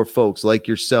more and more folks like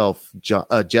yourself,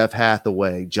 Jeff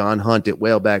Hathaway, John Hunt at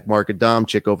Whaleback, Mark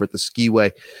Adamczyk over at the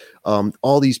Skiway,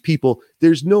 all these people,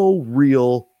 there's no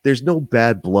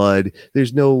bad blood.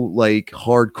 There's no like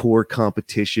hardcore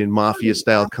competition, mafia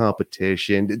style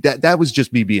competition. That was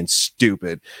just me being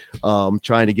stupid,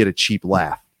 trying to get a cheap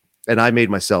laugh. And I made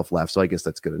myself laugh, so I guess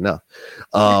that's good enough.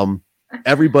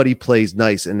 Everybody plays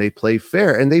nice and they play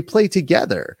fair and they play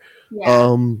together.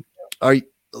 Yeah.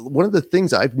 One of the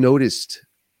things I've noticed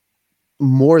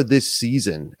more this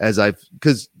season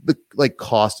because the like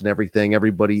cost and everything,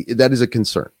 everybody, that is a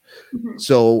concern. Mm-hmm.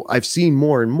 So I've seen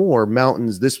more and more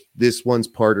mountains. This one's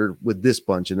partnered with this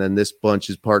bunch, and then this bunch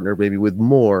is partnered maybe with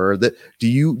more. Do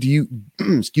you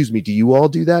excuse me? Do you all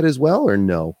do that as well, or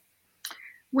no?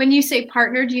 When you say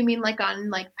partner, do you mean like on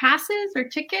like passes or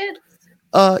tickets?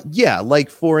 Yeah. Like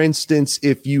for instance,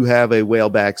 if you have a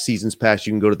Whaleback Seasons Pass,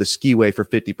 you can go to the Skiway for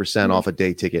 50% off a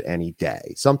day ticket any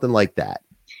day, something like that.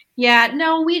 Yeah,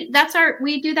 no, we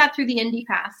do that through the Indy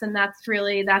Pass, and that's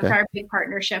our big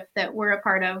partnership that we're a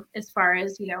part of as far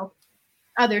as,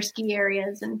 other ski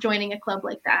areas and joining a club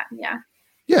like that. Yeah.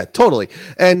 Yeah, totally.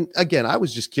 And again, I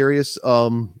was just curious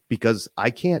because I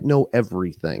can't know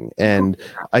everything. And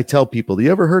I tell people, do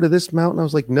you ever heard of this mountain? I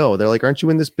was like, no. They're like, aren't you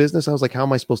in this business? I was like, how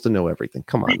am I supposed to know everything?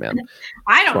 Come on, man.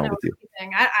 I don't know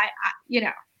everything. I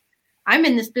I'm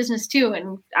in this business too,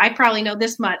 and I probably know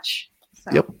this much.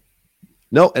 So. Yep.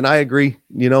 No, and I agree,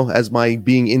 as my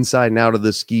being inside and out of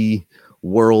the ski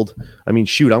world. I mean,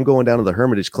 shoot, I'm going down to the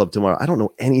Hermitage Club tomorrow. I don't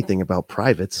know anything about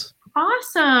privates.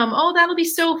 Awesome. Oh, that'll be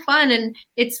so fun. And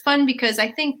it's fun because I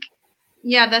think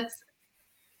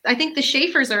the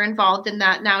Schaefers are involved in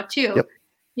that now too. Yep.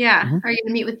 Yeah. Mm-hmm. Are you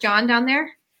gonna meet with John down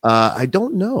there? I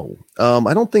don't know.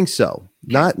 I don't think so.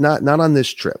 Not on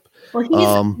this trip. Well,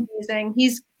 he's amazing.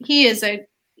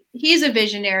 He's a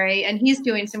visionary, and he's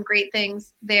doing some great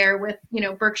things there with,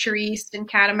 Berkshire East and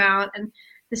Catamount and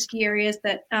the ski areas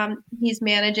that he's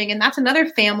managing. And that's another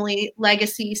family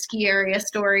legacy ski area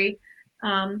story.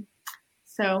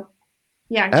 So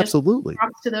yeah, absolutely.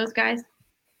 Props to those guys.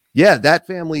 Yeah, that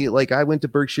family, like I went to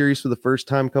Berkshire East for the first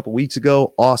time a couple weeks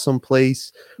ago. Awesome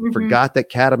place. Mm-hmm. Forgot that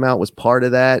Catamount was part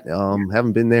of that.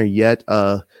 Haven't been there yet.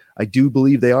 I do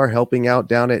believe they are helping out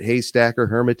down at Haystacker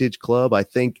Hermitage Club. I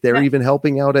think they're even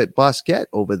helping out at Bosquet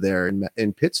over there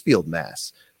in Pittsfield,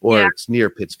 Mass. Or it's near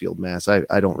Pittsfield, Mass.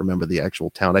 I don't remember the actual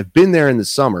town. I've been there in the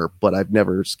summer, but I've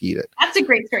never skied it. That's a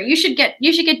great story. You should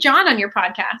get John on your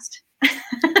podcast.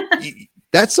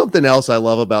 That's something else I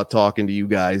love about talking to you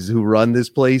guys who run this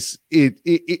place.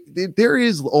 There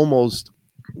is almost,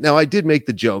 now I did make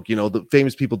the joke, the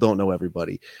famous people don't know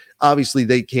everybody. Obviously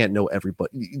they can't know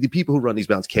everybody. The people who run these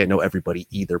mountains can't know everybody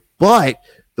either, but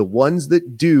the ones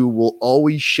that do will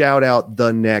always shout out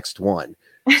the next one.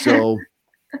 So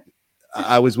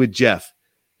I was with Jeff.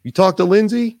 You talk to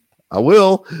Lindsay? I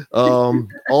will.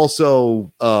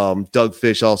 Also, Doug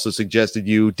Fish also suggested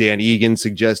you. Dan Egan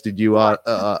suggested you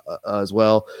as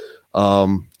well.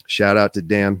 Shout out to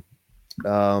Dan.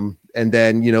 And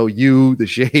then, you, the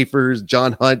Schaefers,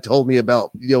 John Hunt told me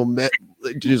about,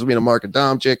 introduced me to Mark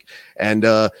Adamczyk and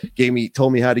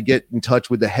told me how to get in touch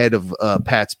with the head of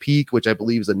Pat's Peak, which I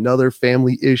believe is another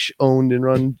family-ish owned and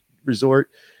run resort.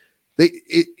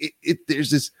 There's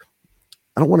this,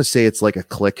 I don't want to say it's like a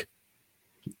clique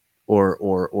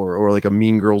or like a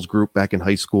Mean Girls group back in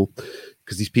high school,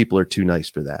 because these people are too nice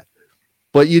for that.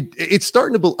 But I'm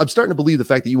starting to believe the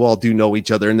fact that you all do know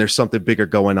each other and there's something bigger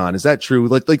going on. Is that true?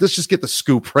 Like let's just get the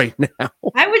scoop right now.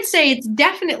 I would say it's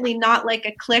definitely not like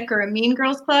a clique or a Mean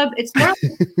Girls club. It's more like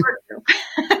a support group.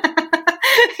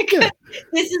 Yeah.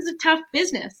 This is a tough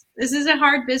business. This is a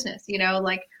hard business.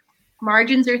 Like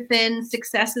margins are thin.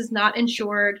 Success is not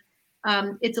insured.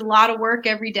 It's a lot of work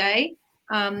every day.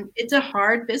 It's a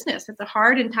hard business. It's a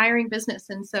hard and tiring business.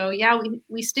 And so, yeah,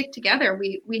 we stick together.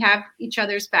 We have each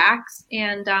other's backs,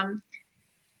 and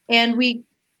we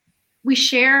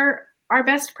share our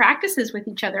best practices with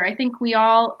each other. I think we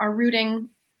all are rooting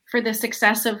for the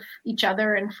success of each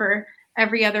other and for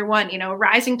every other one.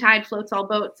 Rising tide floats all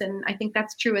boats. And I think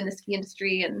that's true in the ski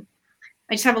industry. And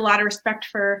I just have a lot of respect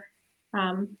for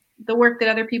the work that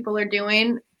other people are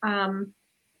doing.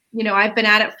 I've been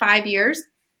at it 5 years.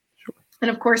 And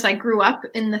of course, I grew up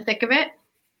in the thick of it.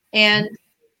 And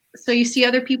so you see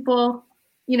other people,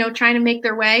 trying to make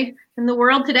their way in the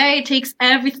world today. It takes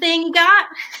everything you got.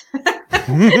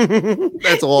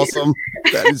 That's awesome.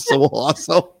 That is so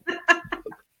awesome.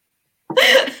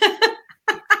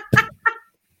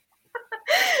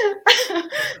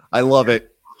 I love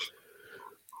it.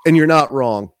 And you're not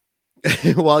wrong.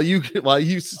 while you get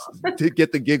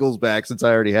the giggles back, since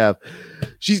I already have,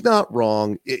 she's not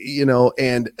wrong,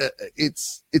 and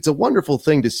it's a wonderful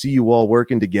thing to see you all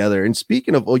working together. And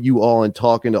speaking of you all and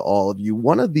talking to all of you,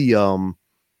 one of the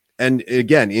and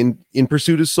again, in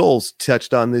Pursuit of Souls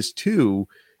touched on this too.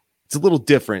 It's a little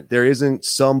different. There isn't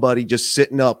somebody just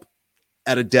sitting up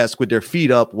at a desk with their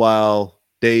feet up while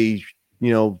they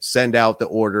send out the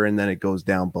order and then it goes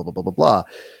down, blah blah blah blah blah.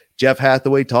 Jeff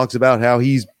Hathaway talks about how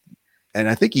and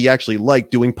I think he actually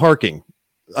liked doing parking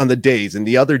on the days. And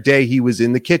the other day he was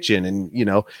in the kitchen, and, you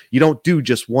don't do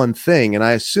just one thing. And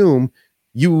I assume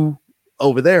you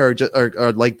over there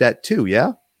are like that too.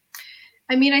 Yeah.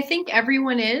 I mean, I think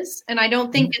everyone is, and I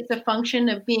don't think it's a function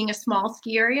of being a small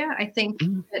ski area. I think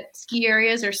that ski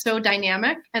areas are so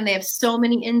dynamic and they have so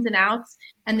many ins and outs,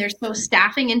 and they're so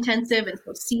staffing intensive and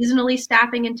so seasonally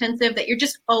staffing intensive that you're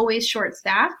just always short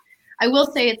staffed. I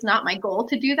will say it's not my goal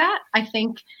to do that. I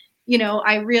think,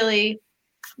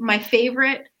 my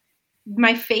favorite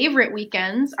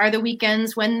weekends are the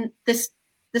weekends when the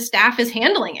staff is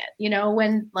handling it,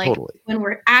 when totally. When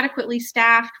we're adequately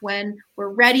staffed, when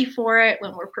we're ready for it,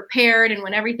 when we're prepared, and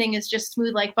when everything is just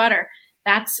smooth like butter.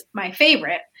 That's my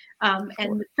favorite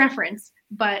and preference.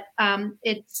 But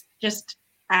it's just,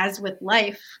 as with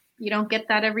life, you don't get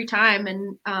that every time.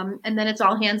 And then it's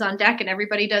all hands on deck and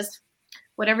everybody does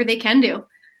whatever they can do,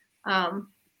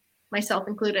 myself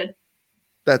included.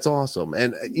 That's awesome.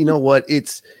 And you know what?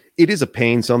 It is a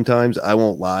pain sometimes, I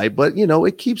won't lie, but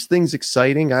it keeps things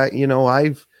exciting.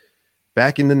 I've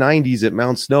back in the 90s at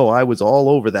Mount Snow, I was all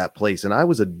over that place, and I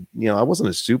was I wasn't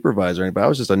a supervisor, but I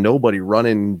was just a nobody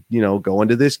running, going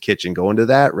to this kitchen, going to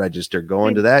that register,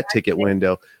 going to that ticket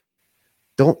window.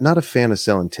 Not a fan of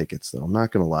selling tickets though. I'm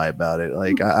not going to lie about it.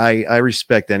 Like I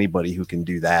respect anybody who can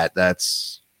do that.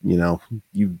 That's, that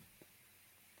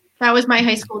was my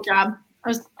high school job. I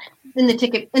was in the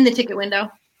ticket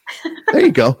window. There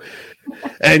you go.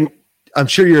 And I'm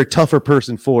sure you're a tougher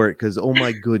person for it, because oh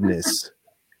my goodness.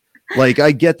 Like,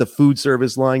 I get the food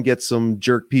service line gets some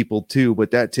jerk people too, but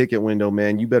that ticket window,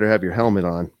 man, you better have your helmet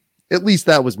on. At least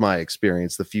that was my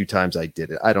experience the few times I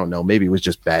did it. I don't know. Maybe it was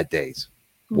just bad days.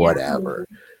 Yeah. Whatever.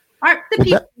 The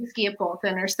people who ski at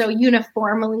Bolton are so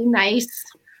uniformly nice.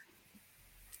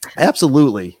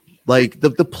 Absolutely. Like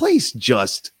the place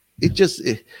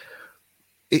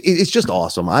it's just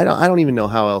awesome. I don't even know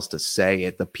how else to say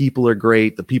it. The people are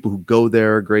great. The people who go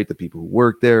there are great. The people who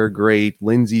work there are great.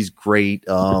 Lindsay's great.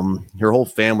 Her whole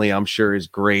family, I'm sure, is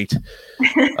great.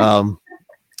 I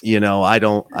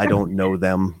don't know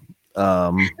them.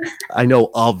 I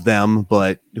know of them,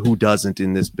 but who doesn't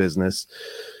in this business?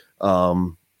 But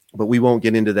we won't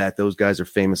get into that. Those guys are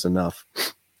famous enough.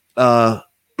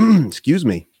 Excuse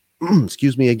me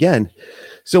again.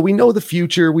 So we know the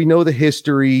future. We know the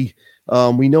history.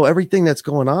 We know everything that's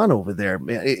going on over there.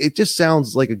 Man, it just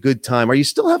sounds like a good time. Are you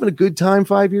still having a good time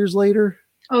 5 years later?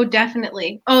 Oh,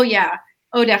 definitely. Oh, yeah.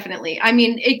 Oh, definitely. I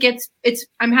mean,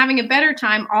 I'm having a better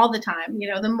time all the time.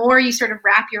 The more you sort of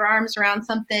wrap your arms around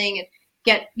something and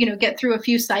get through a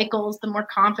few cycles, the more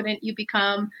confident you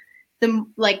become, the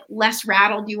less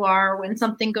rattled you are when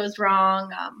something goes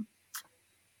wrong.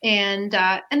 And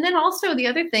then also the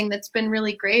other thing that's been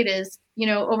really great is,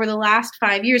 over the last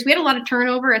 5 years, we had a lot of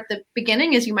turnover at the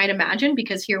beginning, as you might imagine,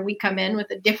 because here we come in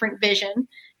with a different vision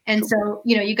And so,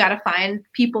 you got to find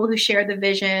people who share the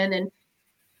vision,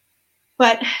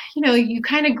 but you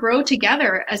kind of grow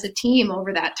together as a team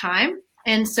over that time.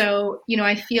 And so,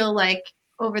 I feel like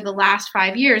over the last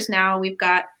 5 years now, we've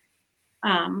got,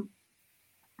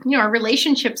 our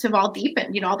relationships have all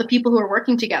deepened, all the people who are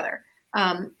working together.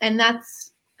 And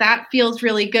that feels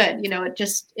really good.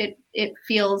 It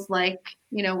feels like,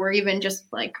 we're even just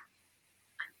like,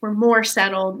 we're more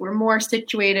settled, we're more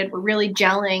situated, we're really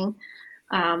gelling.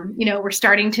 We're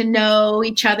starting to know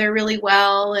each other really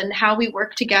well and how we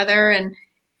work together. And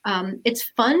it's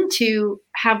fun to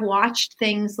have watched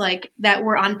things like that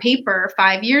were on paper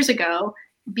 5 years ago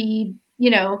be,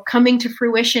 coming to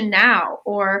fruition now,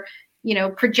 or,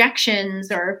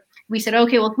 projections, or we said,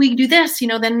 okay, well, if we do this,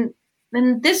 then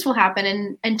this will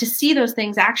happen. And to see those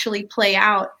things actually play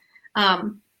out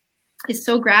is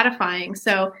so gratifying.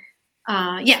 So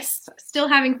yes, still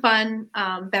having fun,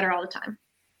 better all the time.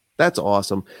 That's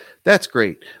awesome. That's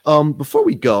great. Before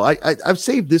we go, I've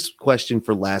saved this question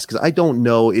for last because I don't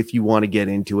know if you want to get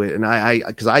into it, and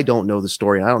because I don't know the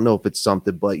story. I don't know if it's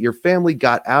something, but your family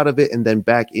got out of it and then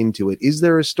back into it. Is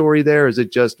there a story there? Is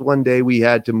it just one day we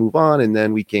had to move on and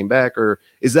then we came back, or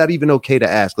is that even okay to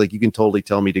ask? Like, you can totally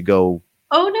tell me to go.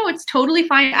 Oh no, it's totally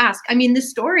fine to ask. I mean, the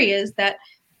story is that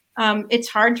it's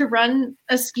hard to run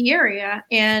a ski area,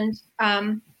 and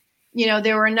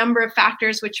there were a number of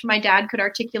factors which my dad could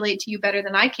articulate to you better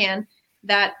than I can,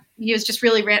 that he was just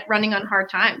really running on hard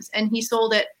times, and he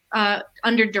sold it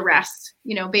under duress,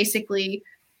 basically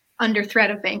under threat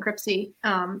of bankruptcy.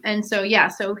 And so,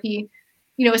 so he,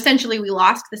 essentially we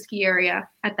lost the ski area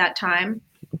at that time.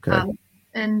 Okay.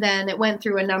 And then it went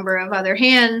through a number of other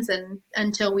hands, and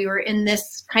until we were in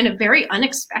this kind of very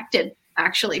unexpected,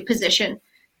 actually, position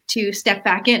to step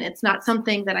back in. It's not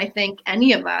something that I think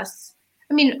any of us,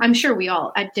 I mean, I'm sure we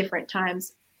all at different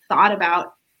times thought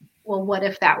about, well, what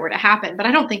if that were to happen? But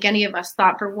I don't think any of us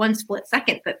thought for one split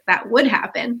second that that would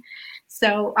happen.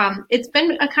 So it's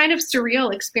been a kind of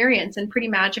surreal experience and pretty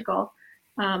magical,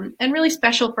 and really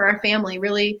special for our family.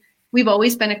 Really, we've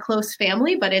always been a close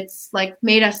family, but it's like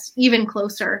made us even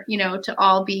closer, to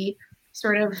all be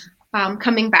sort of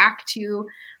coming back to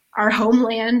our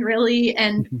homeland, really,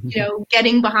 and,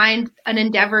 getting behind an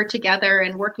endeavor together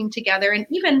and working together. And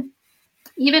even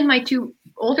my two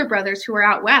older brothers who are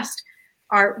out west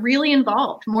are really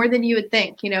involved, more than you would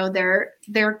think.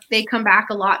 They come back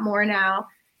a lot more now.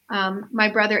 My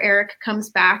brother Eric comes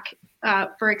back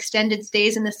for extended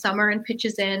stays in the summer and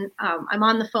pitches in. I'm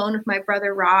on the phone with my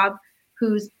brother Rob,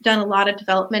 who's done a lot of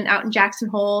development out in Jackson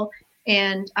Hole,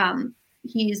 and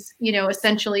he's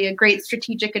essentially a great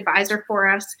strategic advisor for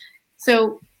us.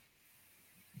 So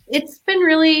it's been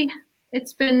a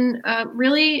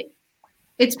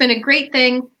great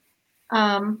thing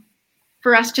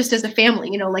for us just as a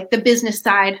family, like the business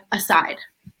side aside.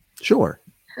 Sure.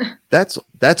 That's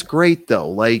great though.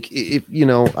 Like, if,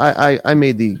 I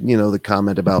made the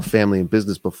comment about family and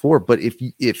business before, but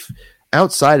if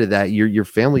outside of that, your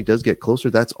family does get closer,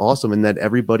 that's awesome. And that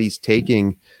everybody's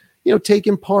taking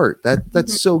part,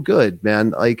 that's so good,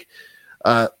 man. Like,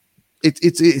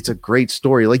 it's a great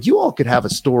story. Like, you all could have a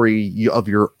story of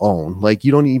your own. Like,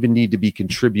 you don't even need to be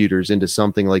contributors into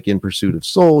something like In Pursuit of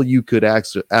Soul. You could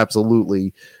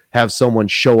absolutely have someone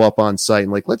show up on site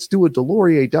and like, let's do a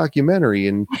Delorier documentary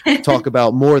and talk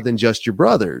about more than just your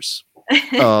brothers.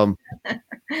 Like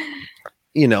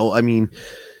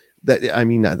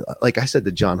I said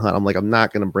to John Hunt, I'm like, I'm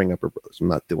not going to bring up her brothers. I'm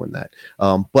not doing that.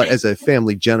 But as a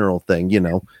family general thing,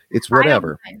 it's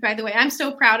whatever. By the way, I'm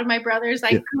so proud of my brothers.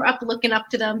 I grew up looking up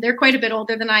to them. They're quite a bit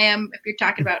older than I am, if you're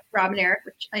talking about Rob and Eric,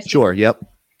 which I see. Sure. Yep.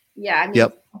 Yeah.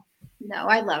 Yep. No,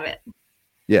 I love it.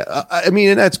 Yeah.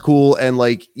 And that's cool. And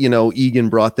like, Egan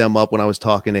brought them up when I was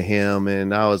talking to him,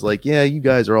 and I was like, yeah, you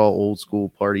guys are all old school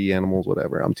party animals,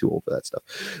 whatever. I'm too old for that stuff.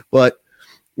 But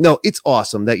no, it's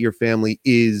awesome that your family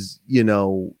is,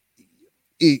 you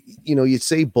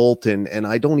say Bolton, and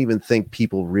I don't even think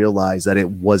people realize that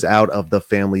it was out of the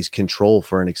family's control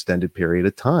for an extended period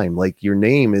of time. Like, your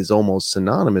name is almost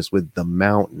synonymous with the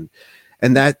mountain.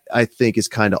 And that, I think, is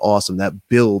kind of awesome. That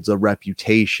builds a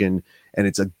reputation, and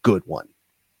it's a good one.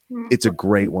 It's a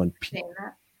great one.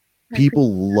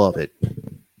 People love it.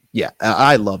 Yeah,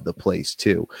 I love the place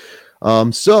too.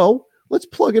 So let's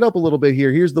plug it up a little bit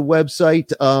here. Here's the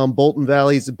website, Bolton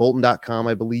Valley's Bolton.com,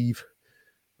 I believe,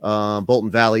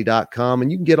 BoltonValley.com, and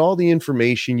you can get all the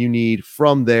information you need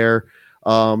from there.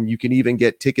 You can even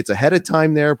get tickets ahead of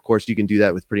time there. Of course, you can do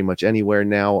that with pretty much anywhere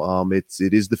now. It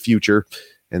is the future,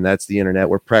 and that's the internet.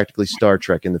 We're practically Star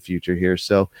Trek in the future here.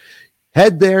 So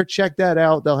head there, check that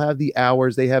out. They'll have the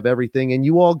hours, they have everything, and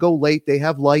you all go late. They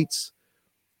have lights.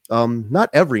 Not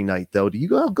every night though. Do you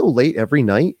go late every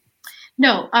night?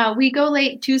 No, we go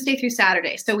late Tuesday through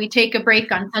Saturday. So we take a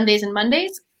break on Sundays and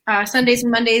Mondays. Sundays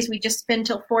and Mondays, we just spin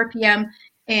till 4 p.m.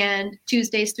 and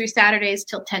Tuesdays through Saturdays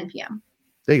till 10 p.m.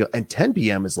 There you go. And 10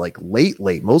 p.m. is like late.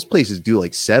 Most places do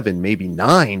like 7, maybe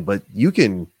 9, but you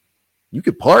could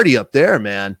party up there,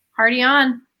 man. Party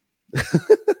on.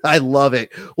 I love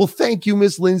it. Well, thank you,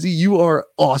 Miss Lindsay. You are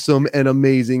awesome and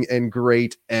amazing and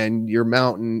great. And your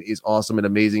mountain is awesome and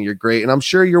amazing. You're great. And I'm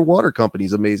sure your water company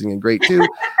is amazing and great too.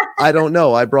 I don't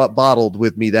know. I brought bottled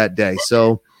with me that day.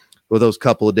 So, or those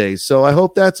couple of days. So I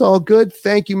hope that's all good.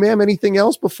 Thank you, ma'am. Anything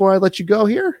else before I let you go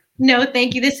here? No,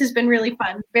 thank you. This has been really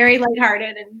fun. Very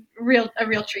lighthearted and a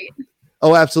real treat.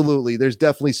 Oh, absolutely. There's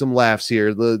definitely some laughs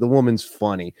here. The woman's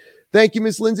funny. Thank you,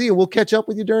 Miss Lindsay. And we'll catch up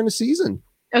with you during the season.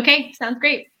 Okay. Sounds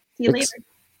great. See you later.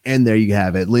 And there you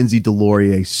have it. Lindsay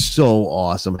Delorier. So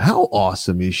awesome. How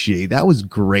awesome is she? That was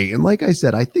great. And like I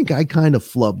said, I think I kind of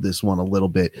flubbed this one a little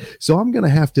bit. So I'm going to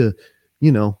have to,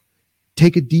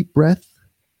 take a deep breath,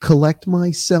 collect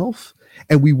myself.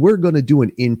 And we were going to do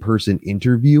an in-person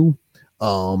interview.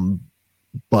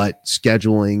 But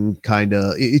scheduling kind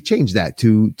of it changed that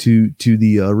to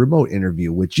the remote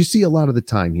interview, which you see a lot of the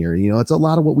time here. It's a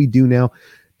lot of what we do now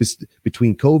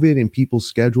between COVID and people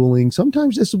scheduling.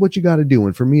 Sometimes this is what you got to do.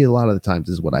 And for me, a lot of the times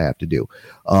this is what I have to do.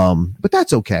 But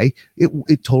that's okay.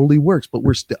 It totally works, but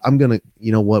we're going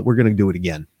to do it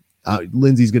again.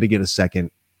 Lindsay's going to get a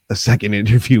second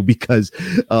interview because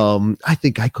I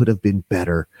think I could have been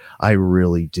better. I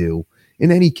really do.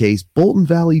 In any case,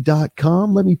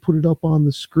 BoltonValley.com. Let me put it up on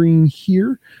the screen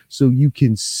here so you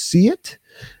can see it.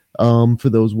 For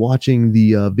those watching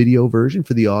the video version,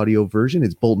 for the audio version,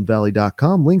 it's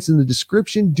BoltonValley.com. Links in the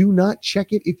description. Do not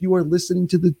check it if you are listening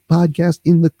to the podcast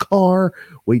in the car.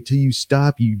 Wait till you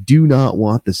stop. You do not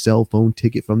want the cell phone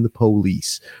ticket from the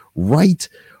police. Right.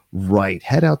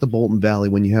 Head out to Bolton Valley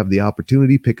when you have the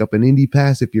opportunity. Pick up an Indy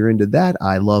Pass if you're into that.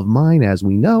 I love mine, as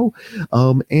we know.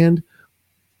 And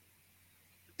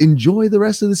enjoy the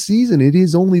rest of the season. It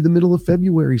is only the middle of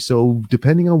February, so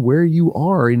depending on where you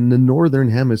are in the northern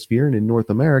hemisphere and in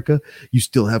North America, you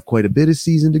still have quite a bit of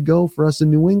season to go. For us in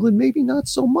New England, maybe not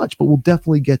so much, but we'll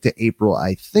definitely get to April,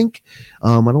 I think.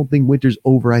 I don't think winter's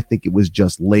over. I think it was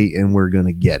just late and we're going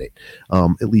to get it.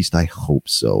 At least I hope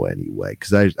so anyway,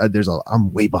 because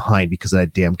I'm way behind because of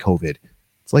that damn COVID.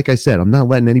 Like I said, I'm not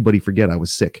letting anybody forget I was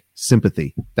sick.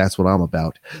 Sympathy. That's what I'm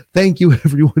about. Thank you,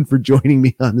 everyone, for joining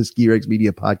me on the Ski Rex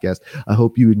Media Podcast. I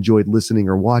hope you enjoyed listening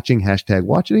or watching,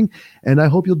 #watching. And I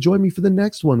hope you'll join me for the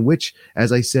next one, which,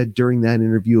 as I said during that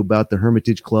interview about the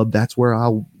Hermitage Club, that's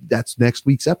next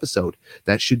week's episode.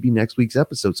 That should be next week's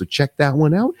episode. So check that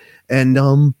one out.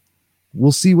 And, we'll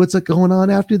see what's going on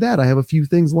after that. I have a few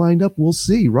things lined up. We'll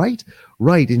see, right?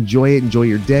 Enjoy it. Enjoy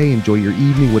your day. Enjoy your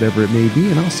evening, whatever it may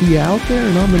be. And I'll see you out there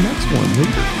and on the next one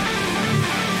later.